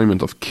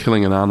enjoyment of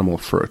killing an animal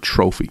for a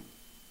trophy.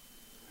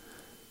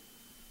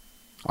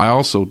 I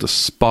also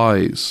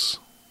despise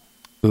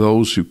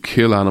those who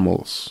kill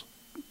animals.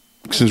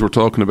 Since we're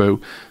talking about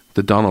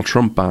the Donald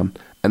Trump ban,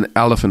 an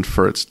elephant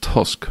for its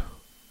tusk.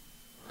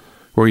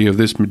 Where you have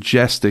this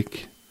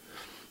majestic,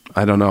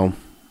 I don't know,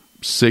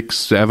 6,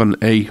 7,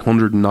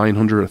 800,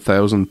 900,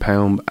 1,000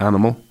 pound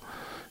animal,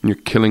 and you're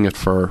killing it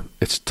for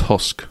its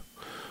tusk,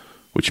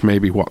 which may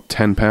be,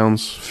 10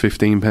 pounds,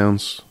 15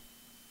 pounds?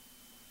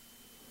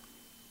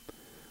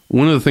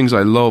 One of the things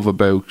I love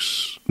about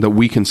that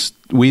we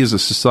as a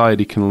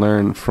society can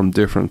learn from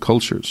different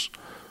cultures,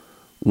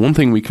 one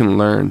thing we can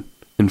learn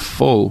in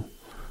full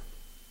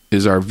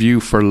is our view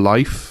for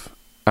life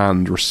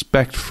and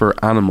respect for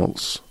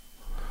animals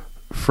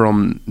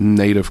from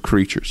native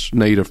creatures,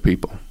 native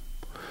people.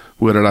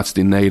 Whether that's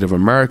the Native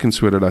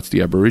Americans, whether that's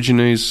the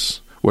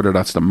Aborigines, whether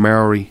that's the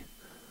Maori,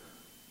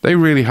 they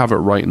really have it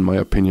right, in my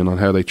opinion, on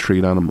how they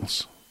treat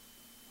animals.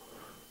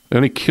 They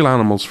only kill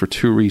animals for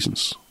 2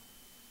 reasons.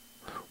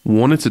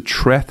 1, it's a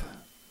threat,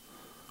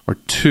 or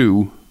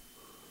 2,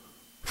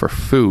 for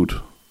food.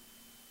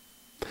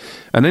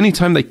 And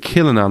anytime they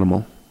kill an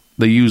animal,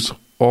 they use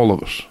all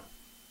of it.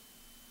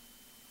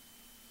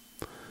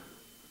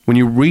 When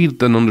you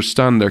read and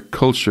understand their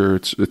culture,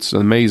 it's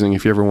amazing.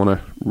 If you ever want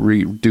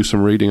to do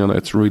some reading on it,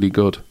 it's really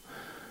good.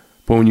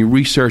 But when you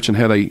research on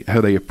how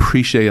they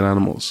appreciate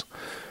animals,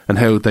 and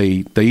how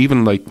they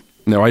even, like,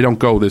 now I don't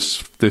go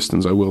this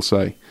distance, I will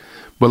say,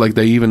 but like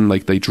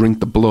they drink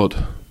the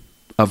blood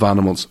of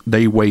animals.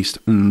 They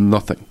waste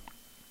nothing,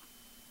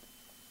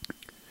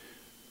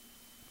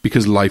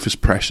 because life is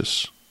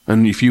precious,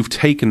 and if you've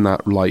taken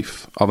that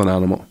life of an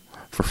animal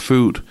for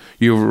food,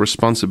 you have a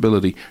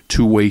responsibility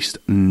to waste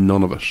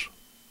none of it.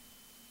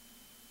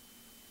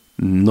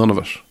 None of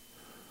it.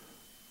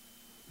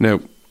 Now,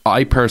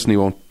 I personally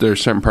won't. There are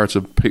certain parts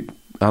of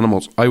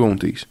animals I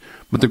won't eat.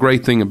 But the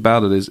great thing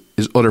about it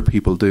is other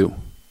people do.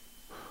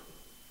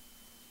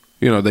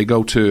 You know, they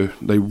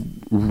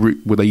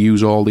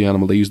use all the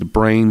animal. They use the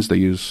brains. They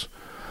use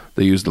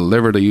the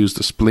liver. They use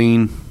the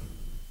spleen.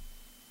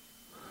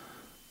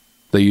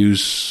 They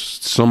use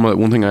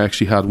one thing I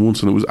actually had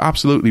once, and it was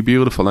absolutely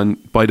beautiful.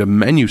 And by the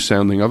menu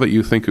sounding of it,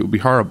 you think it would be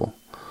horrible.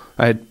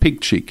 I had pig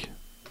cheek.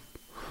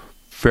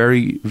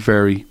 Very,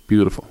 very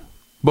beautiful.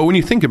 But when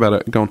you think about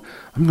it, going,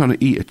 I'm going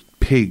to eat a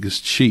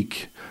pig's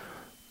cheek.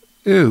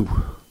 Ew,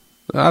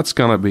 that's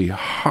going to be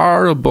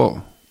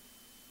horrible.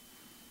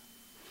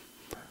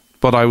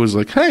 But I was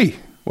like, hey,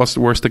 what's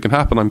the worst that can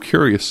happen? I'm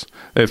curious.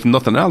 If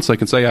nothing else, I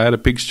can say I had a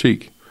pig's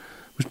cheek.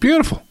 It was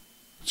beautiful.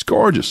 It's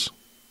gorgeous.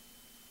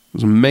 It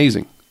was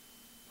amazing.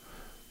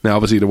 Now,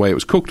 obviously, the way it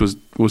was cooked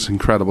was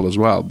incredible as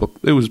well, but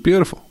it was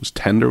beautiful. It was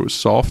tender. It was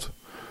soft.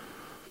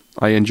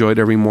 I enjoyed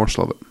every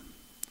morsel of it.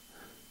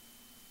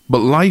 But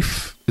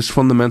life is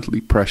fundamentally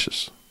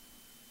precious.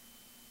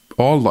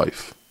 All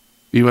life,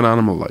 even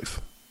animal life.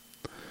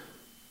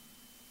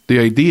 The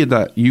idea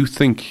that you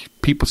think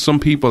some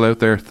people out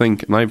there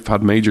think, and I've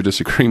had major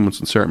disagreements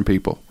with certain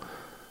people,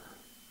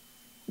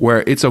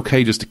 where it's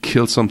okay just to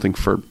kill something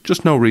for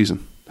just no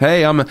reason.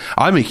 Hey, I'm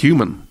a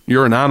human.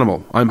 You're an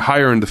animal. I'm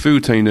higher in the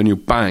food chain than you.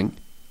 Bang.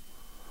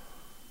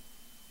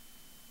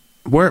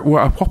 Where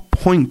at what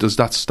point does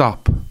that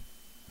stop?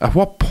 At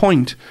what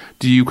point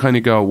do you kind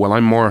of go, well,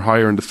 I'm more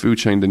higher in the food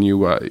chain than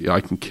you. I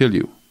can kill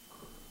you.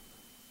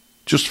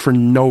 Just for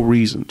no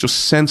reason.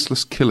 Just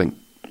senseless killing.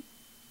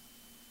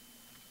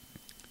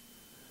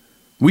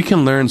 We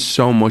can learn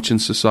so much in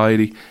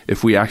society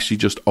if we actually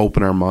just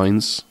open our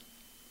minds.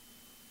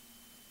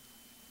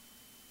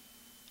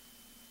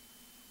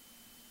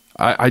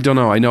 I don't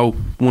know. I know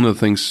one of the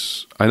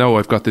things, I know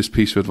I've got this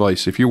piece of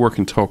advice. If you work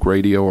in talk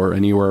radio or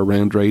anywhere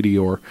around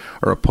radio or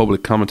a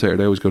public commentator,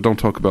 they always go, don't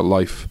talk about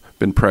life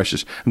being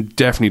precious. And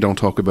definitely don't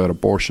talk about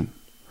abortion.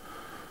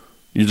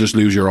 You just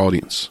lose your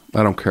audience.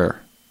 I don't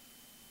care.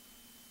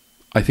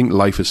 I think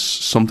life is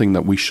something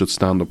that we should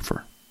stand up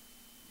for.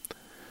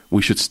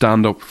 We should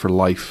stand up for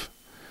life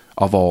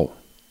of all.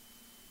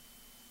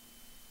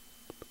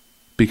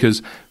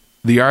 Because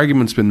the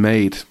argument's been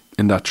made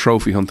in that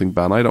trophy hunting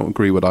ban. I don't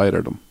agree with either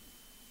of them.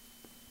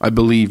 I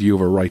believe you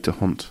have a right to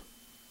hunt.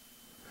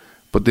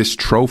 But this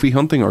trophy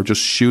hunting, or just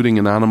shooting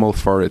an animal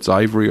for its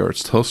ivory or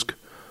its tusk,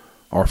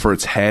 or for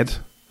its head,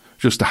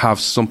 just to have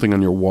something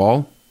on your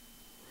wall,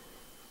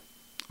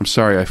 I'm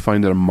sorry, I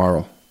find it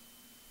immoral.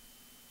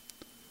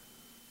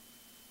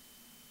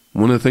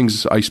 One of the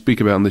things I speak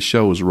about on this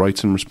show is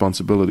rights and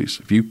responsibilities.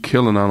 If you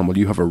kill an animal,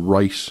 you have a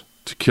right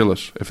to kill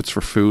it if it's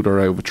for food or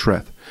out of a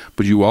threat.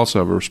 But you also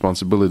have a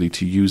responsibility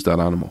to use that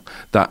animal.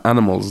 That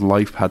animal's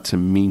life had to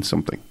mean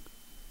something.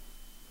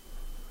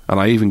 And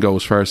I even go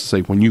as far as to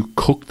say, when you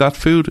cook that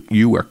food,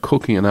 you are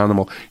cooking an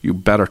animal. You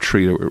better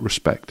treat it with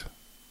respect.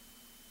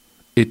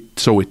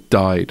 it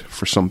died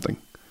for something.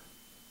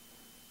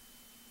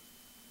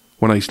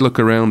 When I look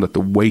around at the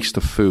waste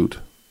of food,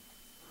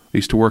 I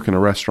used to work in a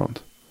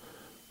restaurant,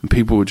 and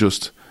people would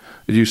it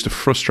used to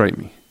frustrate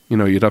me. You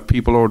know, you'd have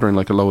people ordering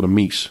like a load of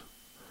meat,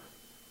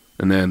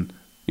 and then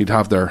you'd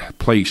have their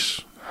plate,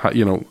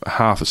 you know,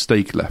 half a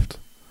steak left.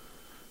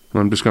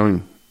 And I'm just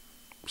going,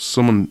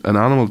 an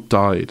animal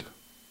died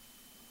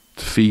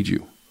to feed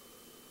you,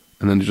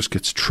 and then it just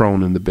gets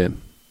thrown in the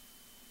bin.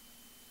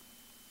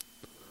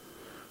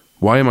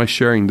 Why am I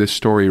sharing this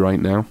story right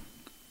now?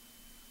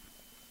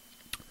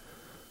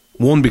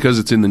 One, because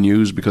it's in the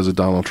news because of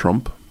Donald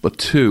Trump. But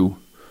two,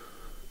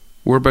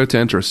 we're about to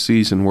enter a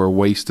season where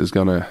waste is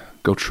going to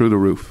go through the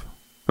roof.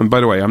 And by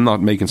the way, I'm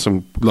not making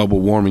some global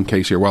warming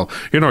case here. Well,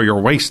 you know,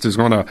 your waste is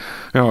going to,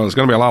 you know, there's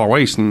going to be a lot of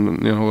waste,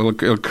 and, you know,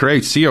 it'll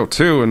create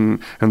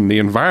CO2, and the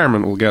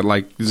environment will get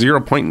like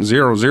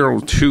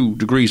 0.002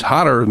 degrees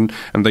hotter, and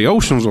the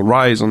oceans will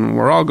rise, and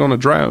we're all going to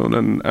drown.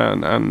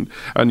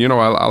 And you know,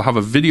 I'll have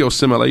a video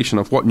simulation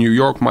of what New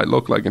York might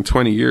look like in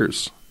 20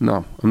 years.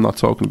 No, I'm not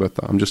talking about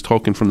that. I'm just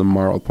talking from the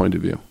moral point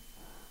of view.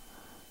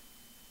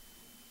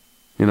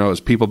 You know, as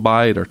people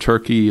buy their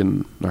turkey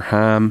and their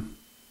ham,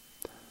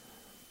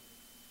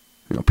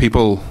 you know,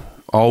 people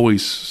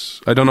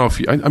always, I don't know if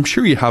you, I'm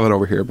sure you have it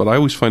over here, but I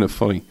always find it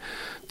funny.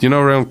 Do you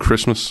know, around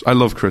Christmas, I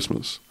love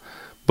Christmas,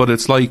 but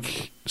it's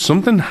like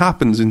something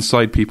happens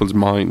inside people's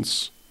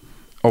minds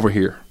over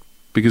here,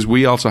 because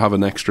we also have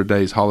an extra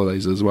day's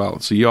holidays as well.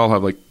 So you all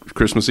have like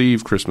Christmas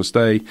Eve, Christmas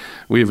Day.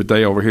 We have a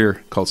day over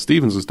here called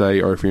Stephen's Day,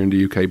 or if you're in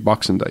the UK,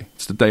 Boxing Day.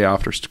 It's the day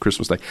after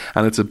Christmas Day,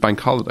 and it's a bank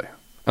holiday.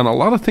 And a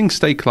lot of things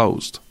stay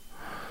closed.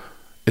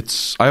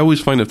 I always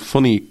find it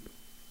funny.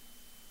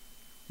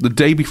 The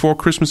day before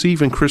Christmas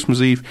Eve and Christmas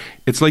Eve,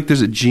 it's like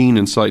there's a gene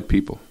inside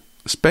people,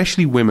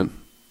 especially women.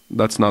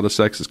 That's not a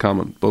sexist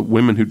comment, but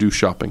women who do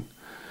shopping.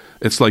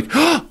 It's like,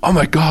 oh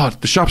my God,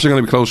 the shops are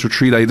going to be closed for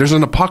 3 days. There's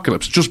an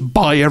apocalypse. Just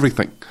buy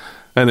everything.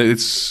 And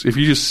it's, if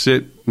you just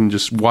sit and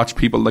just watch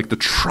people, like the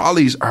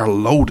trolleys are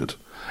loaded.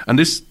 And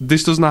this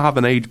does not have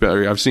an age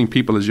barrier. I've seen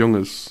people as young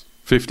as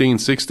 15,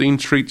 16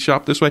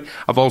 shop this way.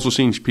 I've also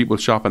seen people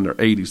shop in their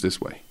 80s this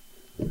way.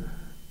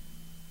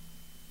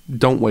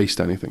 Don't waste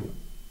anything,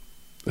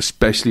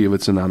 especially if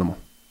it's an animal,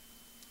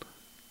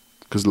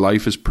 because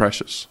life is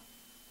precious.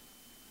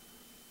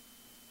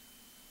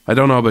 I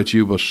don't know about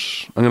you, but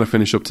I'm going to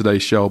finish up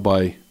today's show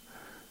by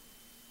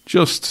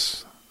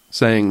just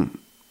saying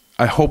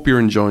I hope you're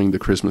enjoying the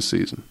Christmas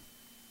season.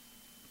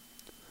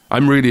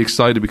 I'm really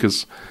excited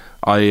because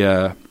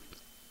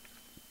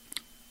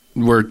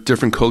we're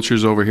different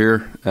cultures over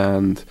here,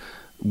 and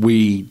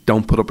we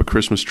don't put up a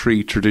Christmas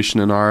tree.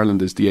 Tradition in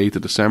Ireland is the 8th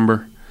of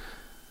December.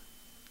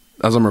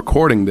 As I'm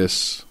recording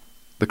this,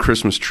 the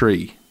Christmas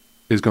tree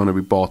is going to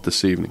be bought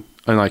this evening,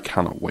 and I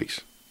cannot wait.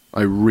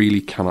 I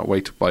really cannot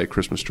wait to buy a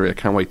Christmas tree. I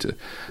can't wait to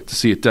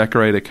see it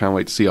decorated. I can't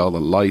wait to see all the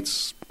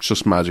lights. It's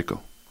just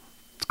magical.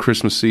 The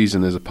Christmas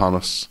season is upon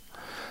us,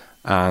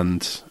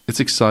 and it's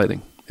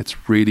exciting.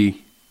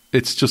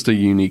 It's just a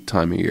unique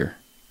time of year.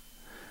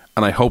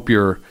 And I hope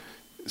you're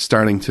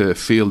starting to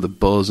feel the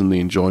buzz and the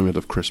enjoyment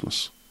of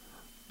Christmas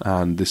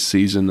and this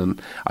season. And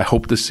I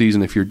hope this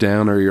season, if you're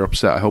down or you're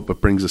upset, I hope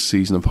it brings a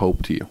season of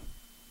hope to you.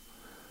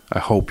 I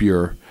hope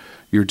you're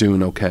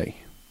doing okay.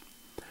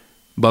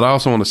 But I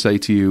also want to say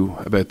to you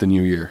about the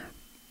new year.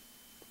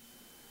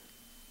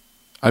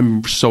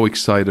 I'm so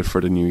excited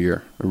for the new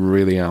year. I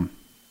really am.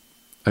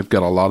 I've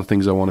got a lot of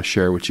things I want to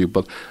share with you,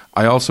 but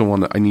I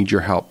also I need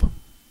your help.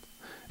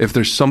 If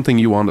there's something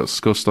you want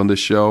discussed on this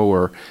show,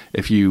 or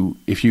if you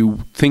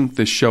think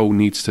this show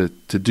needs to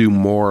do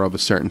more of a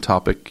certain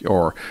topic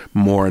or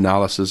more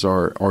analysis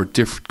or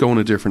go in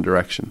a different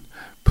direction,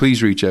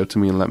 please reach out to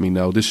me and let me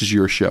know. This is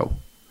your show.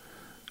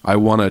 I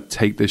want to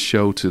take this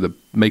show to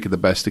make it the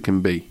best it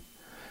can be.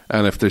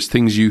 And if there's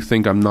things you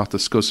think I'm not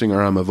discussing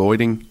or I'm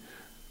avoiding,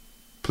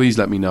 please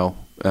let me know.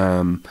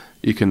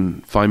 You can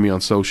find me on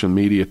social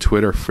media,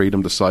 Twitter,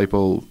 Freedom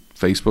Disciple,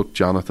 Facebook,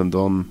 Jonathan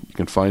Dunn. You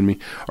can find me.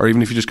 Or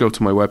even if you just go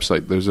to my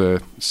website, there's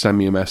a send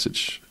me a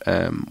message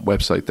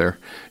website there.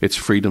 It's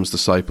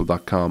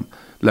freedomsdisciple.com.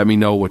 Let me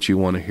know what you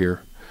want to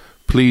hear.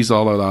 Please,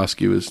 all I'll ask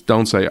you is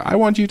don't say, I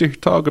want you to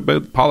talk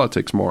about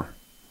politics more.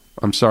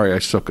 I'm sorry, I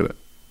suck at it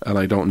and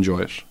I don't enjoy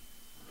it.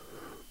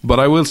 But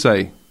I will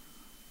say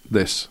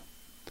this.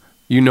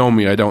 You know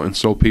me, I don't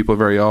insult people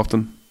very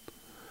often.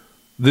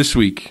 This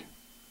week,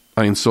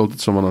 I insulted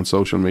someone on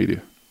social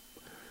media.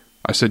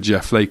 I said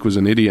Jeff Flake was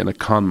an idiot and a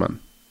con man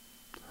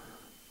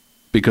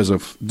because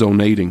of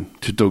donating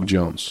to Doug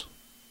Jones.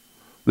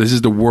 This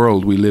is the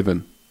world we live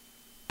in,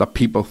 that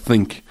people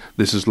think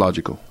this is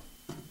logical.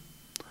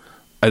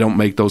 I don't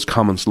make those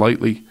comments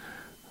lightly,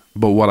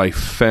 but what I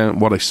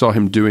saw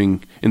him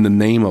doing in the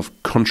name of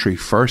country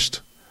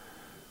first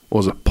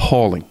was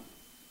appalling,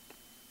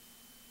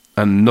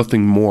 and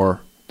nothing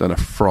more than a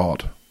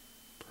fraud,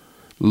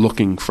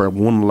 looking for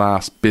one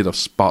last bit of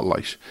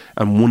spotlight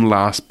and one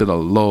last bit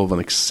of love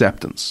and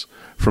acceptance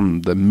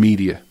from the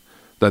media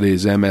that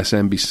is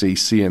MSNBC,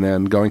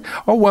 CNN, going,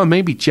 oh, well,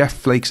 maybe Jeff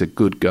Flake's a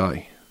good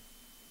guy.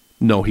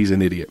 No, he's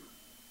an idiot.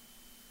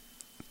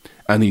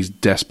 And he's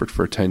desperate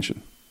for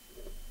attention.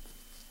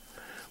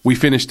 We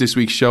finish this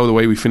week's show the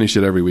way we finish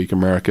it every week,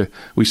 America.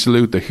 We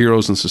salute the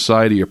heroes in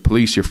society, your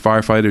police, your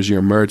firefighters, your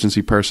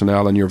emergency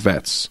personnel, and your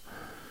vets.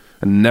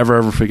 And never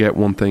ever forget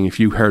one thing. If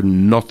you heard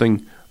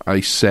nothing I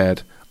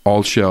said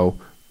all show,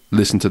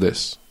 listen to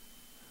this.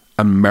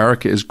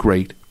 America is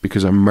great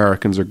because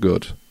Americans are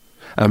good.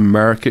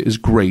 America is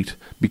great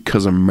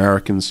because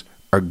Americans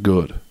are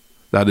good.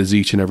 That is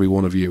each and every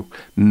one of you.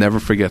 Never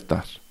forget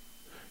that.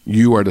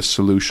 You are the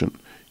solution.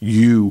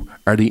 You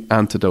are the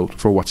antidote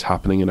for what's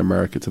happening in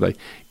America today.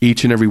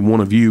 Each and every one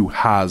of you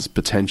has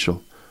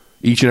potential.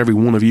 Each and every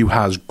one of you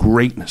has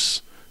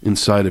greatness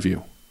inside of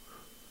you.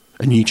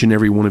 And each and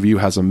every one of you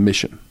has a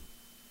mission.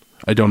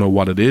 I don't know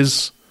what it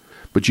is,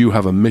 but you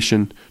have a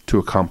mission to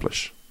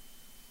accomplish.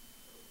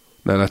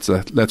 Now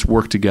let's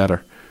work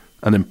together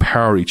and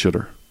empower each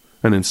other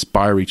and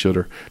inspire each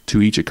other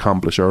to each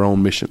accomplish our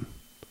own mission.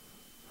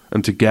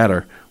 And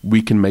together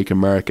we can make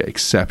America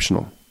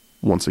exceptional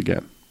once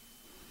again.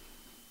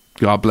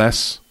 God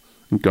bless,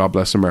 and God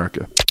bless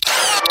America.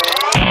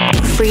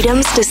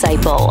 Freedom's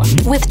Disciple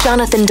with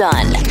Jonathan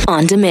Dunn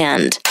on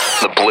demand.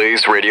 The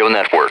Blaze Radio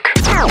Network.